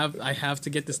 like I have to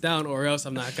get this down, or else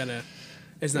I'm not gonna.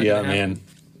 It's not gonna happen. Man.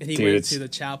 And he went to the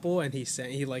chapel and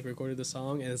he like recorded the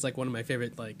song, and it's like one of my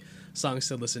favorite like songs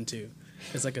to listen to.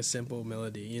 It's like a simple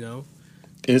melody, you know.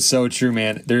 It's so true,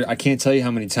 man. I can't tell you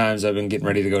how many times I've been getting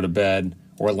ready to go to bed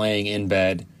or laying in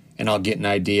bed, and I'll get an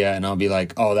idea and I'll be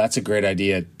like, "Oh, that's a great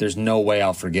idea. There's no way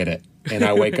I'll forget it." And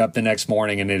I wake up the next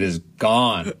morning and it is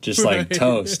gone, just like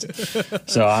toast.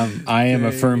 So I am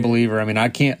a firm believer. I mean, I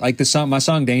can't like my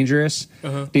song "Dangerous,"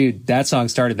 dude. That song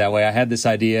started that way. I had this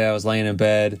idea. I was laying in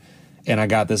bed, and I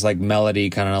got this like melody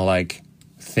kind of like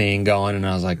thing going, and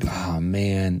I was like, "Oh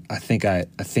man, I think I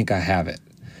have it."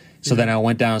 So then I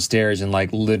went downstairs and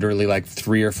like literally like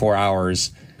 3 or 4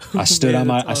 hours. I stood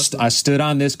I stood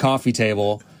on this coffee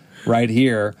table right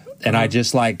here. And I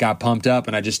just like got pumped up,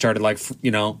 and I just started like, you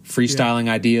know, freestyling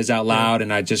ideas out loud,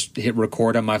 and I just hit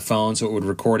record on my phone so it would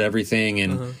record everything.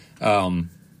 And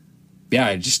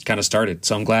I just kind of started.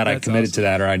 So I'm glad I committed to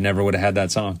that, or I never would have had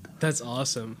that song. That's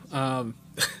awesome.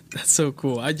 That's so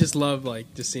cool. I just love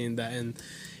like just seeing that, and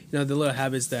you know, the little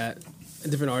habits that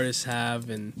different artists have,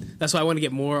 and that's why I want to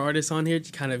get more artists on here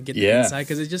to kind of get the insight,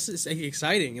 because it's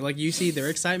exciting. Like you see their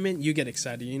excitement, you get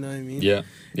excited. You know what I mean? Yeah.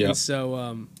 And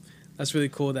so that's really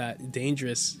cool that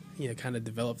Dangerous, you know, kind of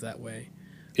developed that way.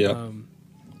 Yeah.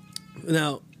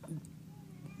 Now,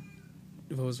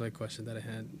 what was my question that I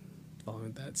had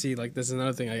following that? See, like this is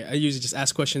another thing. I usually just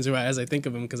ask questions as I think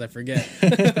of them because I forget.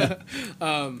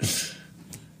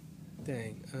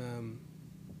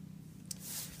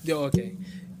 Okay.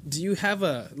 Do you have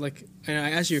and I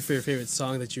asked you for your favorite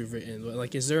song that you've written, but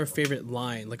like, is there a favorite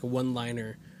line, like a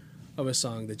one-liner of a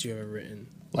song that you've ever written?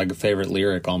 Like a favorite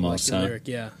lyric almost, like lyric,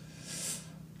 yeah.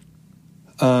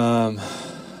 Do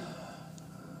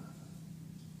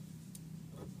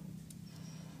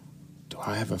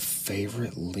I have a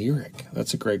favorite lyric?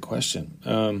 That's a great question.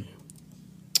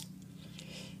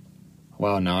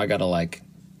 Wow, now I gotta like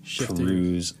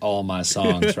peruse all my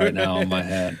songs right now in my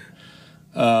head.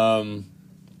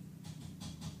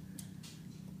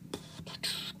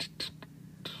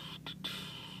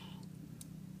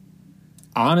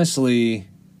 Honestly,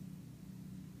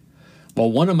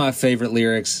 well, one of my favorite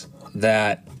lyrics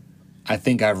that I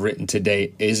think I've written to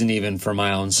date isn't even for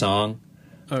my own song.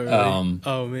 Oh, really?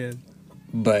 Oh, man.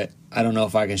 But I don't know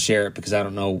if I can share it because I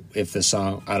don't know if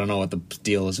I don't know what the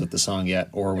deal is with the song yet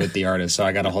or with the artist, so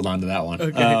I got to hold on to that one.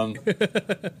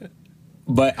 Okay.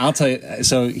 But I'll tell you,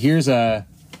 so here's I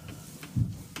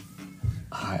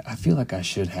feel like I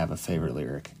should have a favorite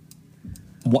lyric.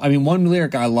 I mean, one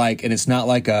lyric I like, and it's not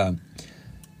like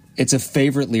it's a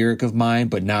favorite lyric of mine,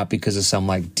 but not because of some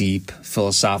like deep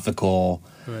philosophical,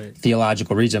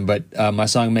 theological reason. But my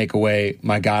song "Make a Way,"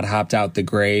 my God hopped out the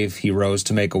grave, He rose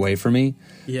to make a way for me.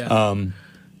 Yeah.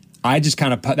 I just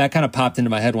kind of popped into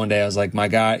my head one day. I was like, my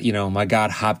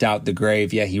God hopped out the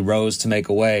grave, yeah, He rose to make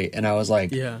a way. And I was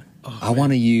like,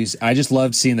 I just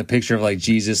loved seeing the picture of like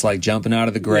Jesus like jumping out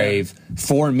of the grave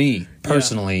for me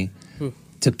personally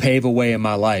to pave a way in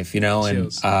my life, you know.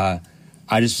 Chills. And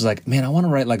I just was like, man, I want to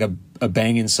write like a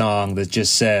banging song that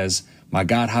just says, my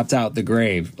God hopped out the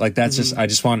grave. Like that's just, I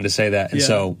just wanted to say that. And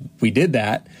so we did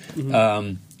that.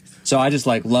 So I just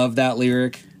like love that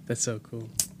lyric. That's so cool.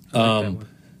 I like that one.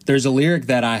 There's a lyric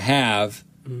that I have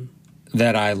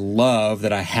that I love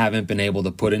that I haven't been able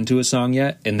to put into a song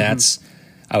yet. And that's,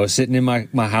 I was sitting in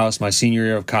my house, my senior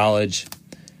year of college,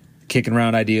 kicking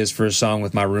around ideas for a song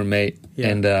with my roommate.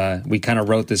 And we kind of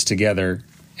wrote this together.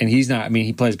 And he's not, I mean,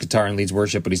 he plays guitar and leads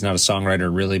worship, but he's not a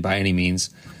songwriter really by any means.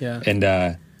 And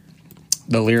the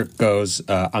lyric goes,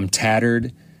 I'm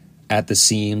tattered at the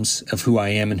seams of who I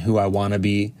am and who I want to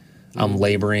be. I'm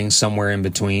laboring somewhere in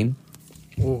between.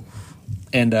 Ooh.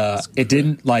 And it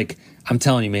didn't, like, I'm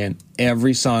telling you, man,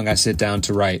 every song I sit down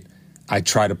to write, I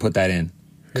try to put that in.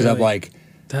 Because I'm like,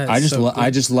 I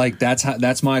just like,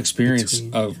 that's my experience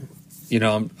of, you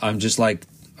know, I'm just like,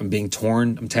 I'm being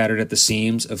torn. I'm tattered at the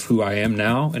seams of who I am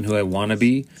now and who I want to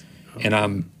be. And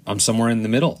I'm somewhere in the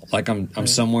middle. Like I'm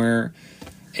somewhere.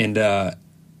 And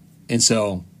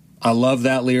so I love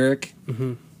that lyric.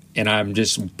 And I'm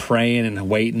just praying and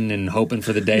waiting and hoping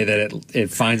for the day that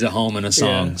it finds a home in a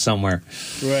song somewhere.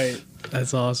 Right.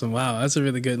 That's awesome. Wow. That's a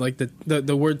really good, like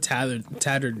the word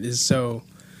tattered is so,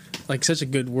 like such a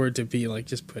good word to be like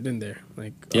just put in there.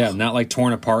 Like, not like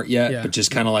torn apart yet, but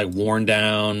just kind of like worn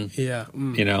down.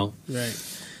 You know?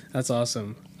 Right. That's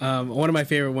awesome. One of my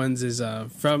favorite ones is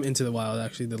from Into the Wild,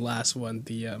 actually, the last one.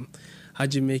 The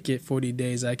how'd you make it 40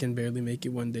 days? I can barely make it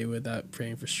one day without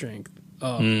praying for strength.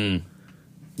 Oh.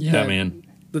 Yeah, man.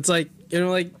 It's like, you know,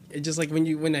 like, it just like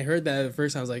when I heard that at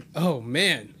first, I was like, oh,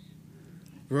 man.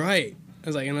 Right. I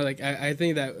was like, you know, like, I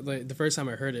think that like, the first time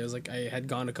I heard it, it was like I had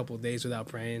gone a couple of days without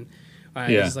praying.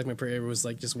 Just like my prayer was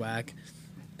like just whack.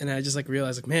 And I just like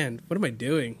realized, like, man, what am I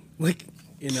doing? Like,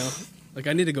 you know, like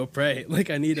I need to go pray. Like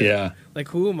I need to, like,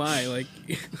 who am I? Like,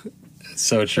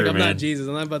 so true, like, I'm man. not Jesus.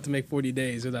 I'm not about to make 40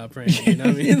 days without praying. You know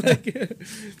what I mean? Like,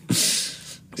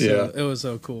 it was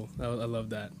so cool. I love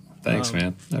that. Thanks,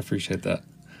 man. I appreciate that.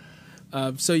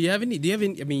 So do you have any, I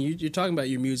mean, you're talking about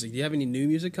your music. Do you have any new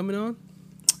music coming on?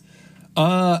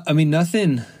 I mean,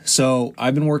 nothing. So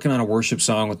I've been working on a worship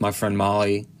song with my friend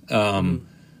Molly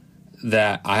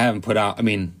that I haven't put out. I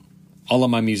mean, all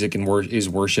of my music is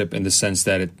worship in the sense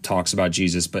that it talks about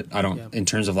Jesus, but I don't, in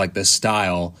terms of like the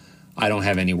style, I don't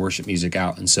have any worship music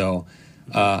out. And so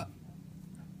the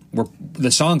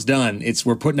song's done.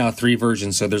 We're putting out 3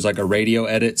 versions. So there's like a radio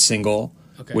edit single,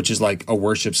 which is like a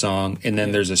worship song. And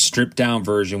then there's a stripped down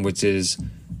version, which is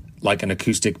like an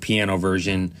acoustic piano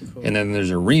version. Cool. And then there's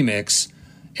a remix.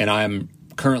 And I'm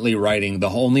currently writing, the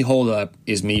only holdup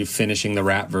is me finishing the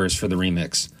rap verse for the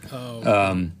remix.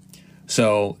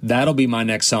 So that'll be my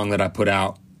next song that I put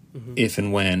out if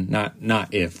and when, not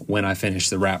if, when I finish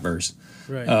the rap verse.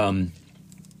 Right.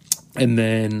 And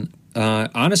then,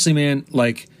 honestly, man,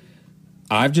 like,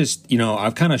 I've just, you know,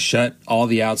 I've kind of shut all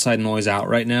the outside noise out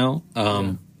right now.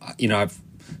 You know, I've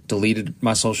deleted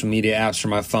my social media apps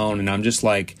from my phone, and I'm just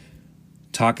like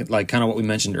talking, like kind of what we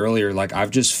mentioned earlier. Like,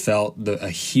 I've just felt a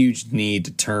huge need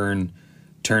to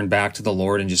turn back to the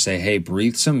Lord and just say, hey,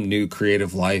 breathe some new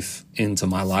creative life into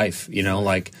my life. You know,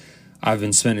 like, I've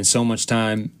been spending so much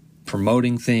time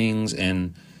promoting things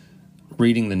and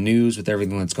reading the news with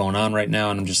everything that's going on right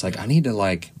now. And I'm just like,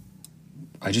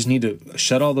 I just need to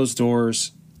shut all those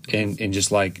doors and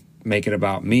just like make it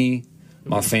about me,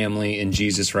 my family, and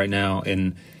Jesus right now.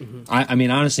 And I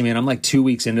mean, honestly, man, I'm like 2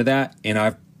 weeks into that,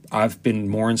 and I've been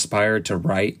more inspired to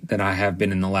write than I have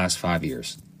been in the last 5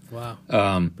 years. Wow.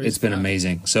 It's been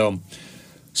amazing. So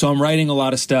I'm writing a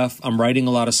lot of stuff. I'm writing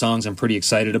a lot of songs I'm pretty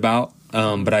excited about.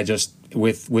 But I just,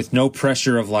 with no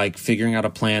pressure of like figuring out a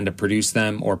plan to produce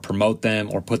them or promote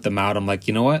them or put them out, I'm like,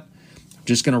 you know what? I'm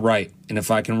just going to write. And if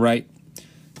I can write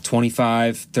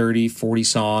 25, 30, 40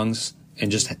 songs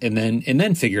and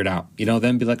then figure it out, you know,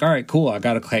 then be like, all right, cool. I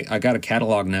got a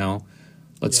catalog now.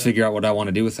 Let's figure out what I want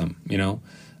to do with them, you know?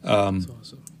 That's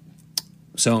awesome.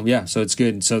 So it's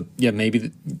good. So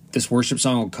maybe this worship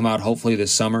song will come out hopefully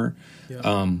this summer.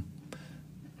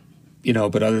 You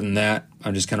know, but other than that,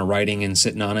 I'm just kind of writing and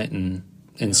sitting on it and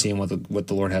seeing what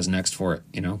the Lord has next for it,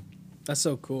 you know? That's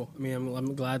so cool. I mean,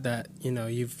 I'm glad that, you know,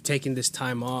 you've taken this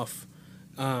time off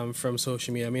from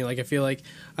social media. I mean, like, I feel like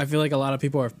a lot of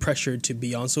people are pressured to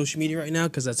be on social media right now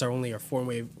because that's our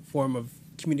form of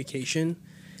communication.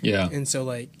 Yeah. And so,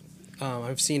 like,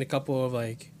 I've seen a couple of,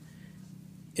 like,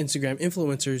 Instagram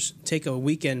influencers take a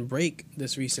weekend break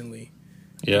this recently.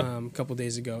 Yeah. A couple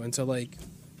days ago. And so, like,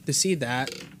 to see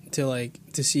that,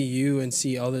 to see you and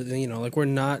see all the, you know, like,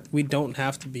 we don't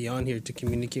have to be on here to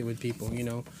communicate with people, you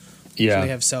know. Yeah. So we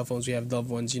have cell phones, we have loved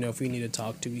ones, you know, if we need to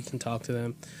talk to, we can talk to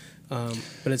them.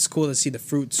 But it's cool to see the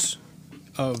fruits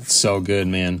of. So good,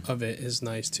 man. Of it is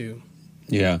nice too.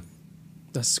 Yeah.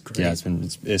 That's great. Yeah,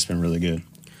 it's been really good.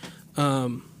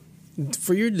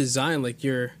 For your design, like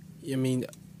are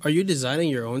you designing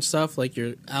your own stuff, like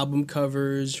your album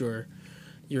covers, your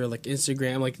like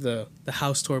Instagram, like the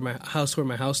house tour, my house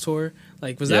tour?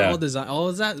 Like, was that all design?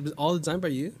 All designed by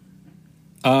you?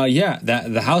 Yeah,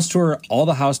 the house tour, all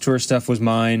the house tour stuff was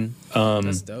mine.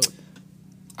 That's dope.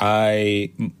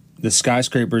 The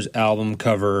Skyscrapers album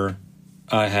cover,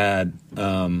 I had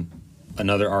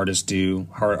another artist do,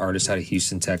 artist out of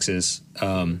Houston, Texas.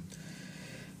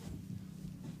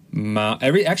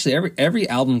 Every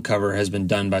album cover has been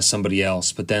done by somebody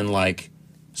else, but then like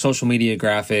social media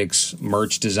graphics,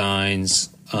 merch designs,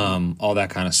 all that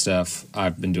kind of stuff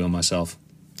I've been doing myself.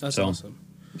 That's awesome.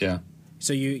 Yeah.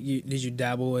 So you did you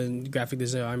dabble in graphic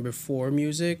design before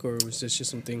music, or was this just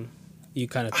something you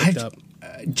kind of picked up?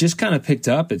 Just kind of picked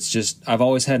up. It's just I've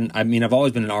always been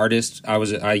an artist. I was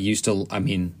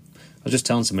just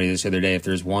telling somebody this the other day, if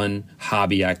there's one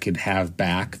hobby I could have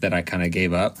back that I kind of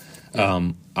gave up,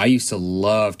 I used to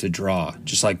love to draw,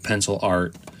 just like pencil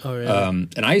art. Oh, really?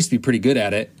 And I used to be pretty good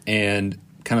at it, and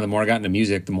kind of the more I got into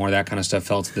music, the more that kind of stuff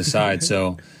fell to the side.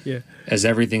 So as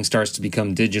everything starts to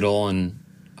become digital, and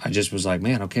I just was like,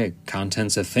 man, okay,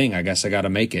 content's a thing. I guess I got to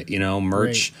make it,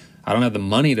 merch. Right. I don't have the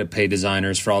money to pay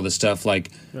designers for all this stuff. Like,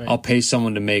 I'll pay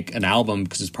someone to make an album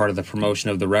because it's part of the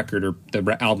promotion of the record or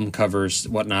the album covers,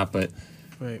 whatnot. But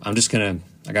I'm just I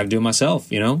got to do it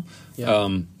myself, Yeah.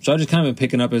 So I just kind of been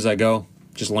picking up as I go,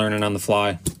 just learning on the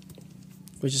fly.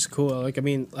 Which is cool. Like,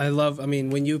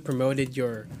 when you promoted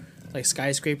your, like,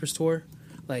 Skyscrapers tour,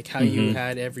 like how you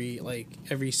had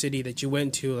every city that you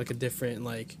went to, like a different,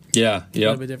 like, a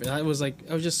little bit different. I'm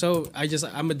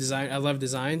a designer. I love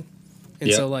design.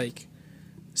 And so, like,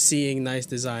 seeing nice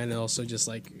design also just,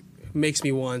 like, makes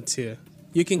me want to...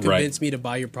 You can convince me to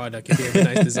buy your product if you have a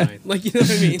nice design. Like, you know what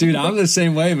I mean? Dude, I'm the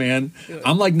same way, man.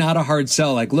 I'm, like, not a hard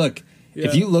sell. Like, look,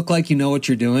 if you look like you know what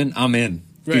you're doing, I'm in.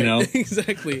 Right.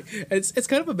 Exactly. It's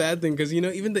kind of a bad thing because,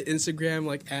 even the Instagram,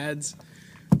 like, ads...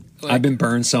 Like, I've been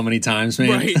burned so many times,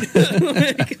 man. Right.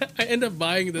 Like, I end up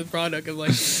buying the product. I'm like,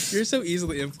 you're so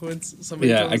easily influenced.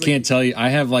 I can't tell you. I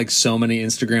have like so many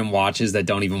Instagram watches that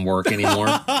don't even work anymore.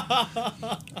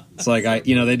 It's like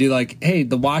they do like, hey,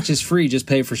 the watch is free, just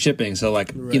pay for shipping. So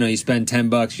like, you spend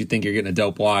 $10, you think you're getting a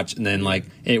dope watch, and then like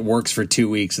it works for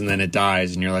 2 weeks and then it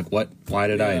dies, and you're like, what? Why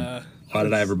did I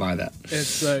ever buy that? It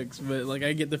sucks, but like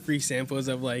I get the free samples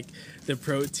of like the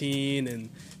protein and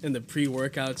the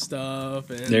pre-workout stuff,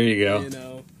 and there you go. And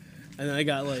then I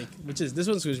got like, this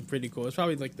one was pretty cool. It's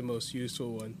probably like the most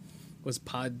useful one was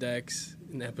Pod Decks,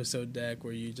 an episode deck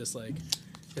where you just like,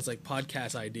 it's like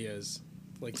podcast ideas.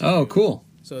 Like, cool.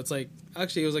 So it's like,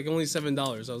 actually it was like only $7.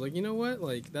 I was like, you know what?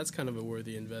 Like that's kind of a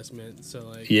worthy investment. So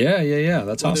like, yeah,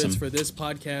 that's whether awesome. it's for this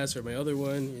podcast or my other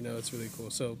one, it's really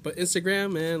cool. So, but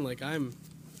Instagram, man, like I'm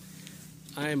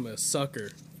a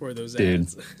sucker for those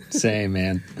ads. Dude, same,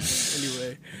 man.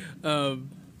 Anyway,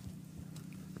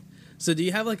 so do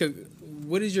you have like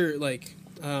what is your like,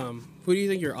 who do you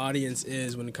think your audience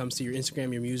is when it comes to your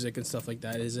Instagram, your music and stuff like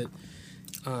that? Is it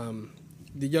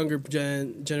the younger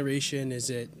generation? Is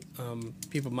it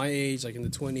people my age, like in the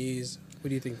 20s? What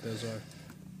do you think those are?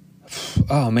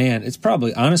 Oh man, it's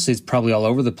probably all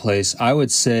over the place. I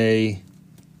would say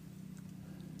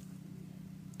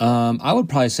I would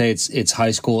probably say it's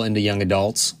high school into young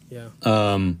adults. Yeah.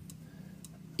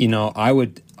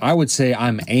 I would say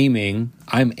I'm aiming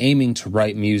to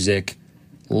write music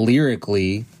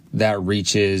lyrically that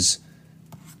reaches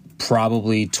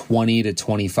probably 20 to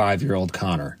 25-year-old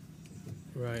Connor.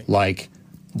 Right. Like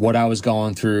what I was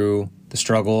going through, the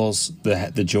struggles,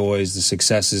 the joys, the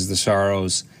successes, the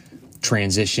sorrows,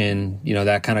 transition,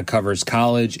 that kind of covers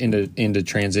college into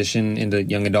transition into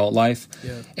young adult life.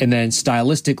 Yeah. And then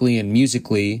stylistically and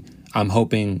musically, I'm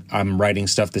hoping I'm writing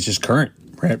stuff that's just current,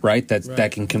 right? That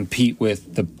can compete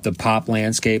with the pop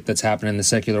landscape that's happening in the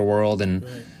secular world. And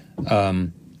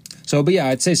but yeah,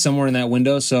 I'd say somewhere in that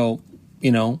window. So,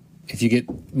 if you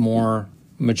get more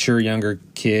mature younger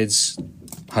kids,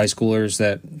 high schoolers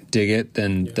that dig it,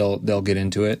 then they'll get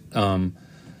into it.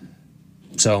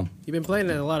 So you've been playing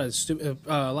at a lot of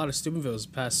Steubenvilles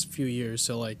the past few years.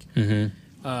 So like,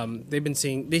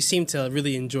 they seem to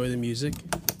really enjoy the music.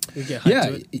 They get hyped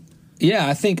to it. Yeah.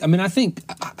 I think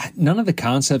none of the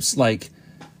concepts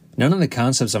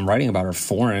I'm writing about are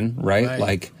foreign, right?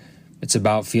 Like it's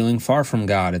about feeling far from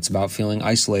God. It's about feeling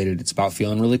isolated. It's about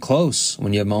feeling really close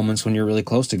when you have moments when you're really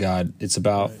close to God. It's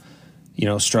about,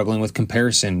 struggling with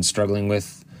comparison, struggling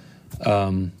with,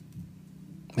 I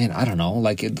don't know.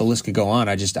 Like the list could go on.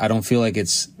 I don't feel like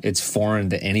it's foreign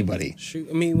to anybody. Shoot,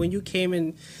 I mean, when you came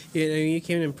in,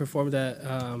 and performed at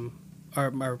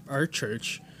our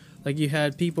church, like you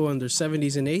had people in their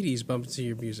 70s and 80s bumping to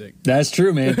your music. That's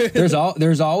true, man.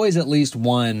 There's always at least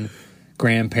one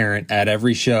grandparent at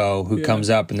every show who comes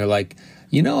up and they're like,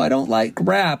 I don't like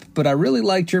rap, but I really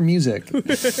liked your music.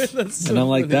 And I'm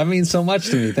like, that means so much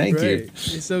to me. Thank you.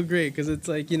 It's so great because it's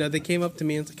like, they came up to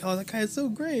me and it's like, oh, that guy is so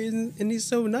great. And he's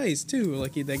so nice, too.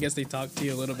 Like, I guess they talked to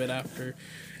you a little bit after.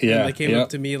 Yeah. And they came up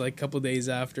to me like a couple days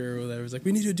after or whatever. It was like,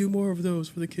 we need to do more of those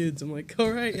for the kids. I'm like,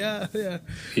 all right, yeah. Yeah,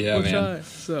 we'll man. Try.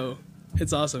 So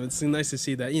it's awesome. It's nice to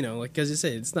see that, like, as you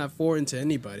say, it's not foreign to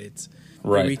anybody. It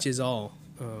reaches all.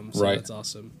 So that's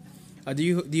awesome. Do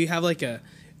you have like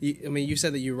you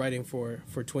said that you're writing for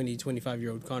 20,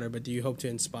 25-year-old Connor, but do you hope to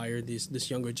inspire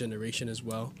this younger generation as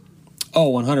well?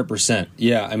 Oh, 100%.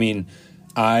 Yeah, I mean,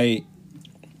 I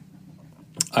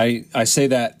say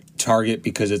that target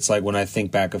because it's like when I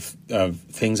think back of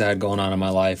things I had going on in my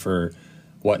life or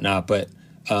whatnot. But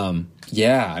I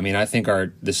mean, I think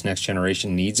this next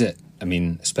generation needs it. I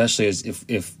mean, especially as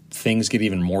if things get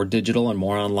even more digital and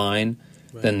more online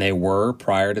than they were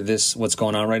prior to this, what's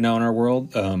going on right now in our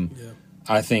world.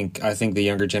 I think the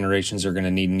younger generations are going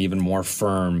to need an even more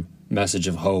firm message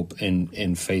of hope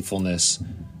and faithfulness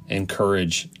and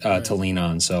courage to lean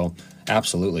on. So,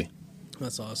 absolutely.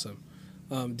 That's awesome.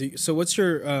 So what's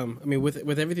your,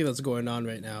 with everything that's going on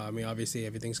right now, I mean, obviously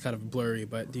everything's kind of blurry,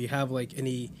 but do you have like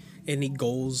any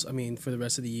goals, for the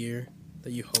rest of the year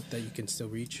that you hope that you can still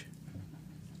reach?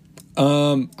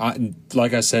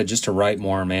 Like I said, just to write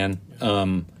more, man.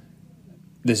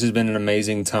 This has been an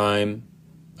amazing time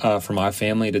for my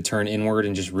family to turn inward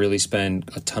and just really spend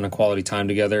a ton of quality time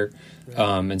together.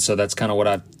 And so that's kind of what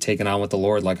I've taken on with the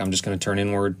Lord. Like, I'm just going to turn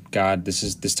inward. God,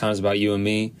 this time's about you and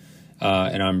me.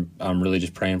 And I'm really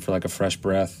just praying for like a fresh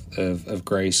breath of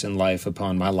grace and life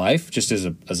upon my life, just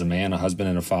as a man, a husband,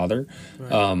 and a father,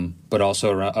 but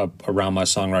also around my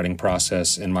songwriting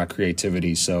process and my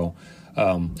creativity. So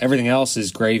everything else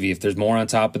is gravy. If there's more on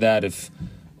top of that, if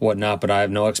whatnot, but I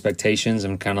have no expectations.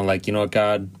 I'm kind of like, you know what,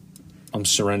 God, I'm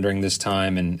surrendering this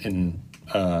time and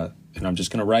I'm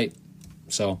just gonna write.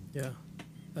 So yeah,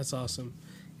 that's awesome.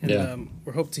 And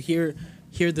we hope to hear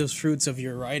those fruits of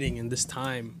your writing in this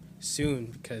time soon,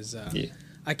 because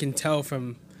I can tell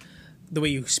from the way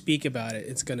you speak about it,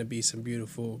 it's going to be some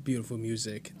beautiful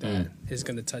music that is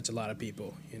going to touch a lot of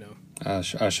people. I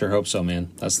sure hope so,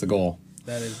 man. That's the goal.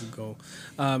 That is the goal.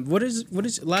 What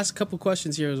is last couple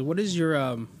questions here is, what is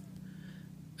your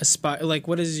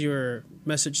what is your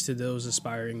message to those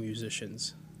aspiring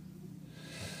musicians?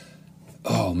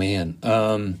 Oh man,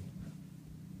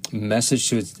 message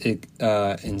to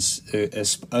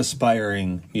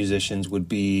aspiring musicians would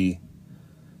be,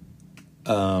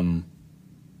 surround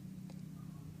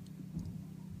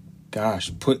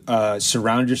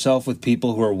yourself with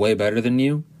people who are way better than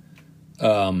you.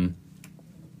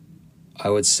 I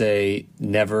would say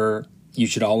you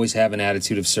should always have an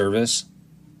attitude of service.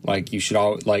 Like, you should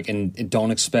and don't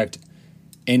expect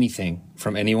anything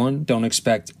from anyone. Don't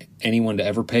expect anyone to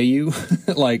ever pay you.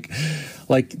 like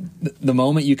the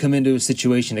moment you come into a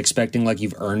situation expecting like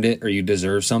you've earned it or you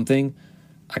deserve something,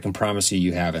 I can promise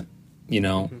you haven't,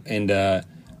 and the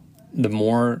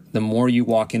more you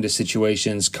walk into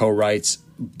situations, co-writes,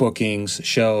 bookings,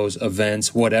 shows,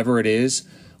 events, whatever it is,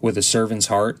 with a servant's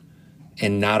heart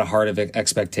and not a heart of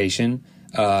expectation,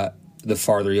 the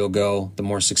farther you'll go, the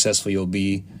more successful you'll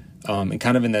be. And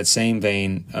kind of in that same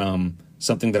vein,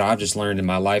 something that I've just learned in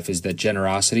my life is that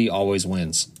generosity always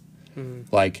wins.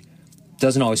 Like,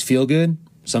 doesn't always feel good.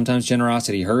 Sometimes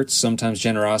generosity hurts. Sometimes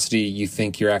generosity, you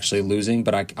think you're actually losing,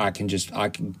 but I can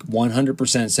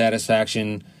 100%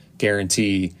 satisfaction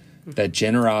guarantee that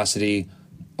generosity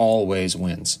always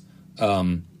wins.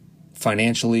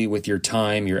 Financially, with your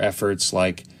time, your efforts,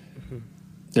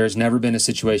 there's never been a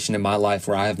situation in my life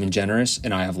where I have been generous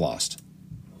and I have lost.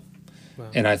 Wow.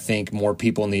 And I think more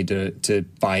people need to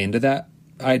buy into that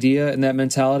idea and that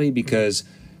mentality, because,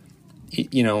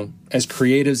 as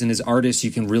creatives and as artists,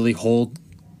 you can really hold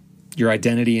your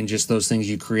identity in just those things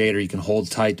you create, or you can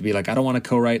hold tight to be like, I don't want to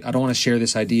co-write. I don't want to share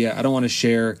this idea. I don't want to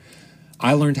share.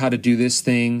 I learned how to do this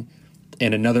thing,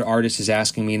 and another artist is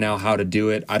asking me now how to do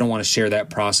it. I don't want to share that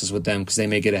process with them because they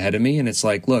may get ahead of me. And it's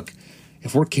like, look,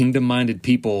 if we're kingdom-minded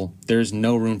people, there's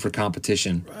no room for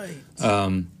competition. Right.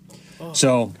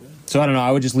 So I don't know.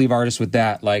 I would just leave artists with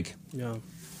that,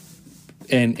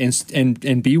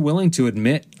 and be willing to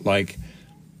admit,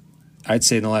 I'd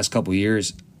say in the last couple of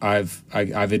years, I've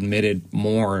admitted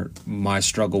more my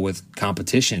struggle with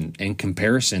competition and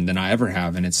comparison than I ever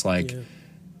have, and it's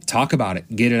talk about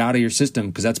it, get it out of your system,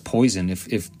 because that's poison.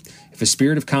 If a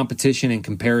spirit of competition and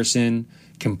comparison,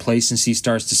 complacency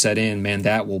starts to set in, man,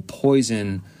 that will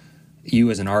poison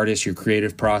you as an artist, your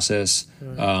creative process.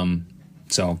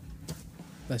 So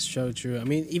that's so true. I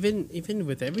mean, even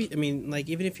with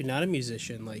even if you're not a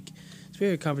musician, like,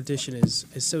 spirit of competition is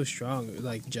so strong.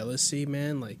 Like, jealousy,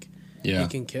 man, like, it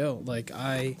can kill. Like,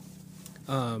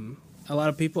 a lot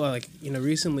of people are like,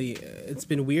 recently it's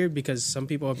been weird because some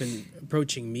people have been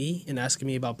approaching me and asking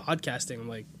me about podcasting. I'm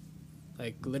like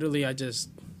literally I just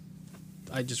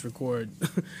record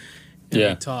and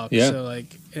I talk. So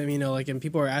like, and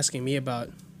people are asking me about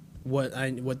what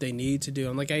they need to do.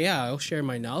 I'm like, I'll share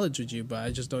my knowledge with you, but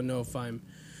I just don't know if I'm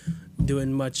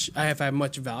doing much. I have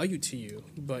much value to you,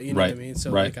 but you know what I mean.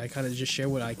 So like, I kind of just share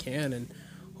what I can, and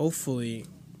hopefully,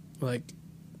 like,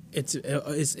 it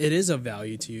is of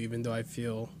value to you, even though I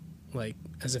feel like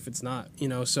as if it's not.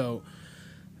 So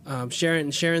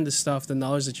sharing the stuff, the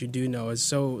knowledge that you do know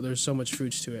there's so much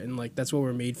fruits to it, and like that's what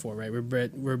we're made for, right?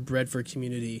 We're bred for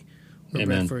community. We're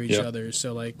bred for each other.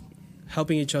 So like,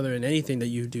 helping each other in anything that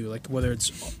you do, like whether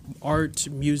it's art,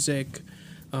 music,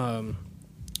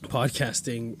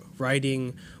 podcasting,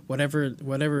 writing,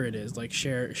 whatever it is, like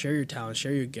share your talent,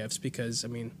 share your gifts, because I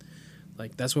mean,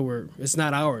 like, that's what it's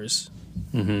not ours.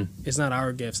 It's not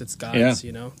our gifts, it's God's.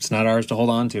 It's not ours to hold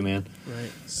on to, man.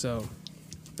 Right. So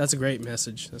that's a great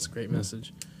message. Last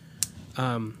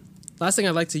thing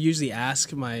I'd like to usually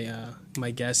ask my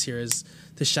guests here is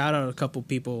to shout out a couple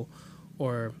people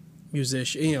or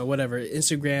musician, whatever,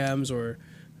 Instagrams or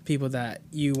people that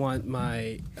you want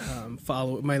my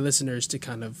listeners to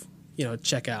kind of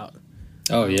check out.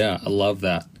 Oh yeah, I love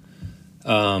that.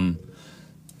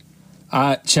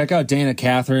 Check out Dana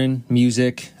Catherine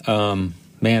music.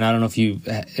 Man, I don't know if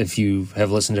you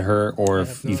have listened to her or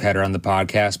if you've had her on the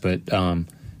podcast, but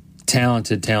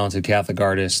talented Catholic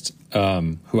artist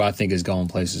who I think is going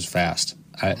places fast.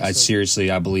 I seriously,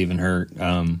 I believe in her.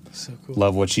 So cool.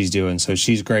 Love what she's doing. So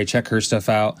she's great. Check her stuff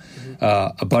out.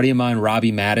 A buddy of mine,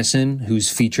 Robbie Madison,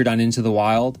 who's featured on Into the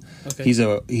Wild. Okay. He's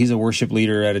a worship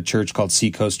leader at a church called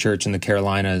Seacoast Church in the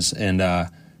Carolinas, and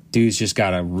dude's just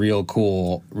got a real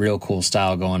cool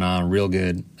style going on, real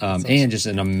good, awesome. And just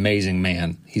an amazing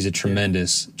man. He's a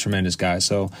tremendous guy.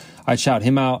 So I'd shout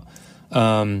him out.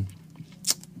 Man,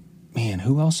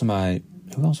 who else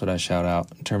would I shout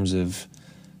out in terms of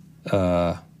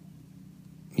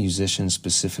musicians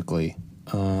specifically?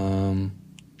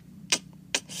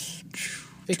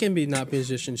 It can be not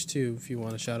musicians too, if you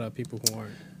want to shout out people who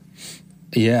aren't.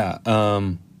 Yeah.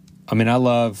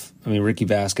 Ricky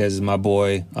Vasquez is my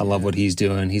boy. I love what he's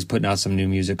doing. He's putting out some new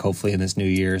music, hopefully in this new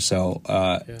year. So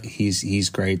he's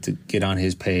great to get on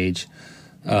his page.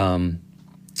 Other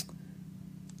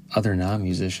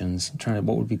non-musicians,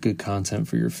 what would be good content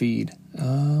for your feed?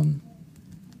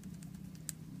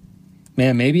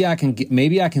 Man, maybe I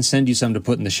can send you some to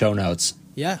put in the show notes.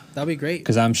 Yeah, that'd be great.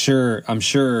 Because I'm sure. I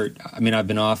mean, I've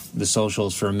been off the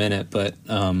socials for a minute, but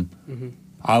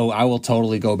I will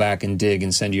totally go back and dig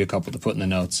and send you a couple to put in the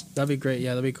notes. That'd be great.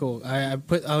 Yeah, that'd be cool. I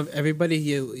put everybody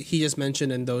he just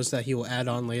mentioned and those that he will add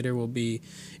on later will be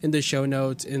in the show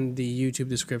notes, in the YouTube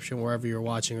description, wherever you're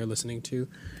watching or listening to.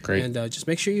 Great. And just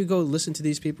make sure you go listen to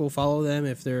these people, follow them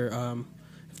if they're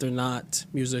not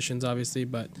musicians, obviously,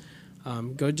 but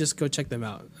go check them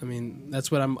out. I mean,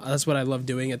 that's what I love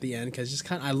doing at the end, because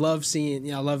I love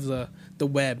seeing. I love the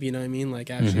web. You know what I mean? Like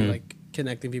actually like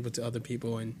connecting people to other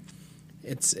people, and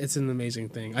it's an amazing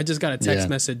thing. I just got a text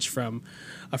message from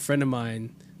a friend of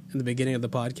mine in the beginning of the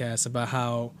podcast about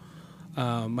how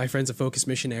my friend's a focus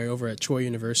missionary over at Troy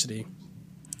University,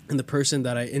 and the person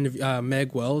that I interviewed,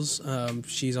 Meg Wells,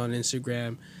 she's on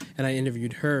Instagram, and I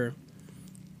interviewed her.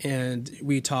 And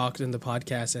we talked in the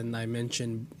podcast, and I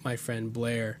mentioned my friend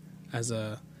Blair as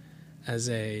a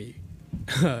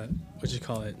what you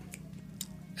call it?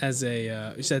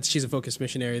 She said she's a focus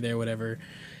missionary there, whatever.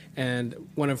 And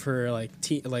one of her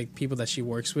people that she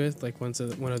works with, like one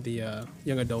of the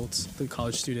young adults, the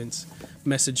college students,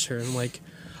 messaged her and like,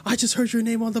 I just heard your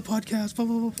name on the podcast, blah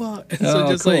blah blah blah. And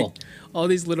so just cool. Like all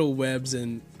these little webs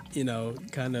and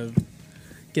kind of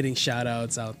getting shout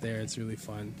outs out there. It's really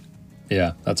fun.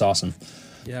 Yeah, that's awesome.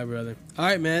 Yeah, brother. All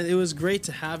right, man. It was great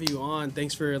to have you on.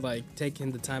 Thanks for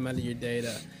taking the time out of your day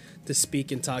to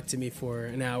speak and talk to me for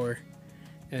an hour.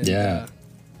 And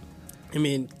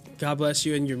God bless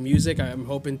you and your music. I'm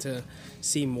hoping to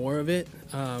see more of it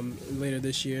later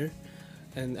this year.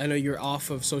 And I know you're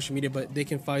off of social media, but they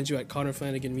can find you at Connor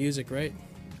Flanagan Music, right?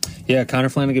 Yeah, Connor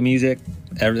Flanagan Music.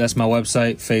 That's my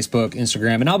website, Facebook,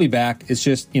 Instagram, and I'll be back. It's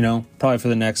just probably for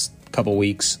the next couple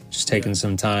weeks, just taking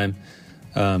some time.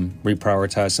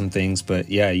 Reprioritize some things, but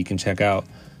yeah, you can check out,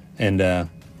 and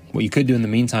What you could do in the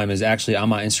meantime is actually on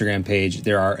my Instagram page,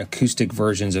 there are acoustic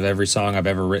versions of every song I've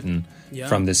ever written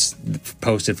from this,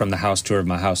 posted from the house tour of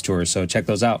my house tour. So check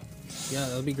those out. Yeah,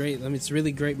 that'll be great. I mean, it's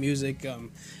really great music.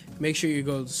 Make sure you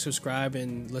go subscribe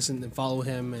and listen and follow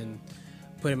him and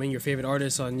put him in your favorite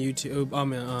artists on YouTube,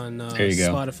 on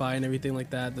Spotify and everything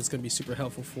like that. That's going to be super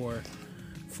helpful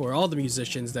for all the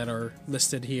musicians that are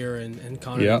listed here and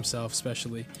Connor himself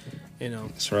especially. You know,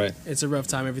 that's right. It's a rough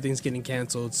time. Everything's getting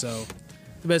canceled, so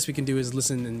the best we can do is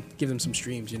listen and give them some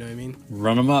streams. You know what I mean?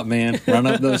 Run them up, man. Run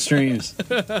up those streams.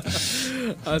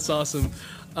 That's awesome.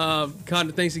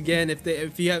 Connor, thanks again.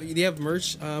 Do you have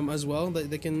merch as well that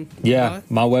they can buy?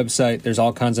 My website. There's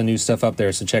all kinds of new stuff up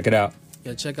there, so check it out.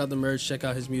 Yeah, check out the merch. Check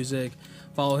out his music.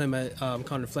 Follow him at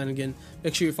Connor Flanagan.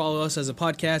 Make sure you follow us as a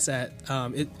podcast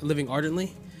at Living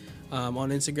Ardently. On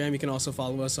Instagram, you can also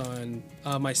follow us on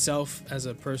myself as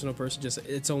a personal person. Just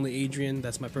It's Only Adrian.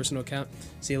 That's my personal account.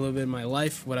 See a little bit of my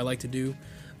life, what I like to do,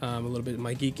 a little bit of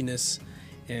my geekiness.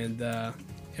 And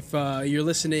if you're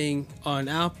listening on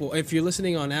Apple,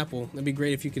 it'd be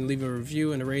great if you can leave a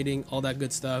review and a rating, all that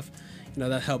good stuff. You know,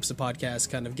 that helps the podcast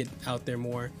kind of get out there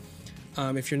more.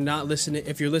 If you're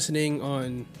listening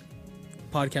on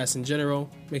podcasts in general,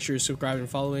 make sure you're subscribing and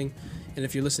following. And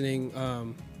if you're listening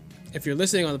on the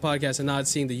podcast and not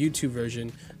seeing the YouTube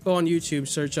version, go on YouTube,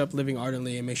 search up Living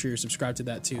Ardently, and make sure you're subscribed to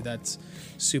that too. That's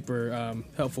super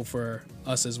helpful for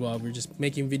us as well. We're just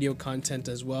making video content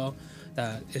as well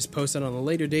that is posted on a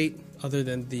later date, other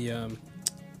than the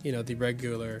the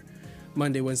regular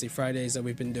Monday, Wednesday, Fridays that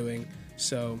we've been doing.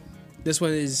 So this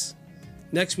one is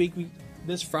next week.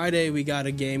 This Friday we got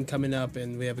a game coming up,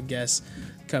 and we have a guest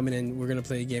coming in. We're gonna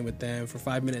play a game with them for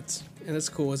 5 minutes, and it's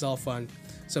cool. It's all fun.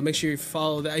 So make sure you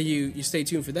follow that. You stay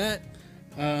tuned for that.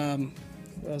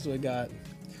 What else do I got?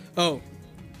 Oh,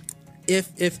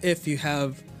 if you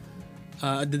have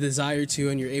the desire to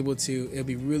and you're able to, it'll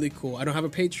be really cool. I don't have a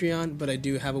Patreon, but I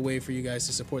do have a way for you guys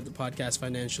to support the podcast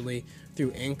financially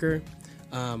through Anchor.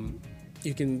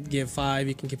 You can give $5,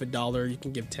 you can give $1, you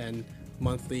can give $10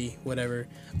 monthly, whatever.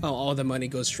 All the money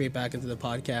goes straight back into the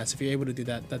podcast. If you're able to do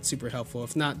that, that's super helpful.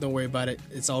 If not, don't worry about it.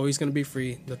 It's always going to be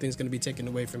free. Nothing's going to be taken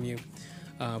away from you.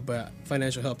 But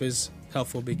financial help is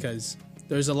helpful because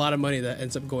there's a lot of money that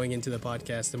ends up going into the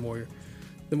podcast.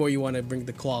 The more you want to bring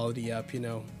the quality up,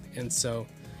 and so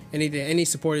any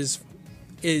support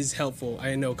is helpful.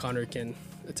 I know Connor can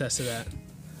attest to that.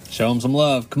 Show him some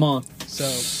love. Come on. So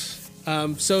I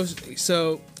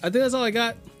think that's all I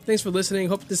got. Thanks for listening.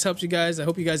 Hope this helps you guys. I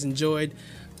hope you guys enjoyed.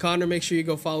 Connor, make sure you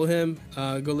go follow him.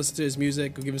 Go listen to his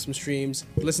music. Go give him some streams.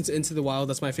 Listen to Into the Wild.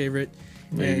 That's my favorite.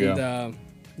 There you go.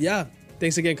 Yeah.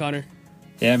 Thanks again, Connor.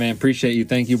 Yeah, man. Appreciate you.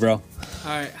 Thank you, bro. All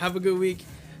right. Have a good week.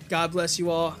 God bless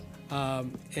you all.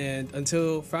 And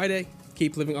until Friday,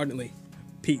 keep living ardently.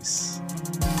 Peace.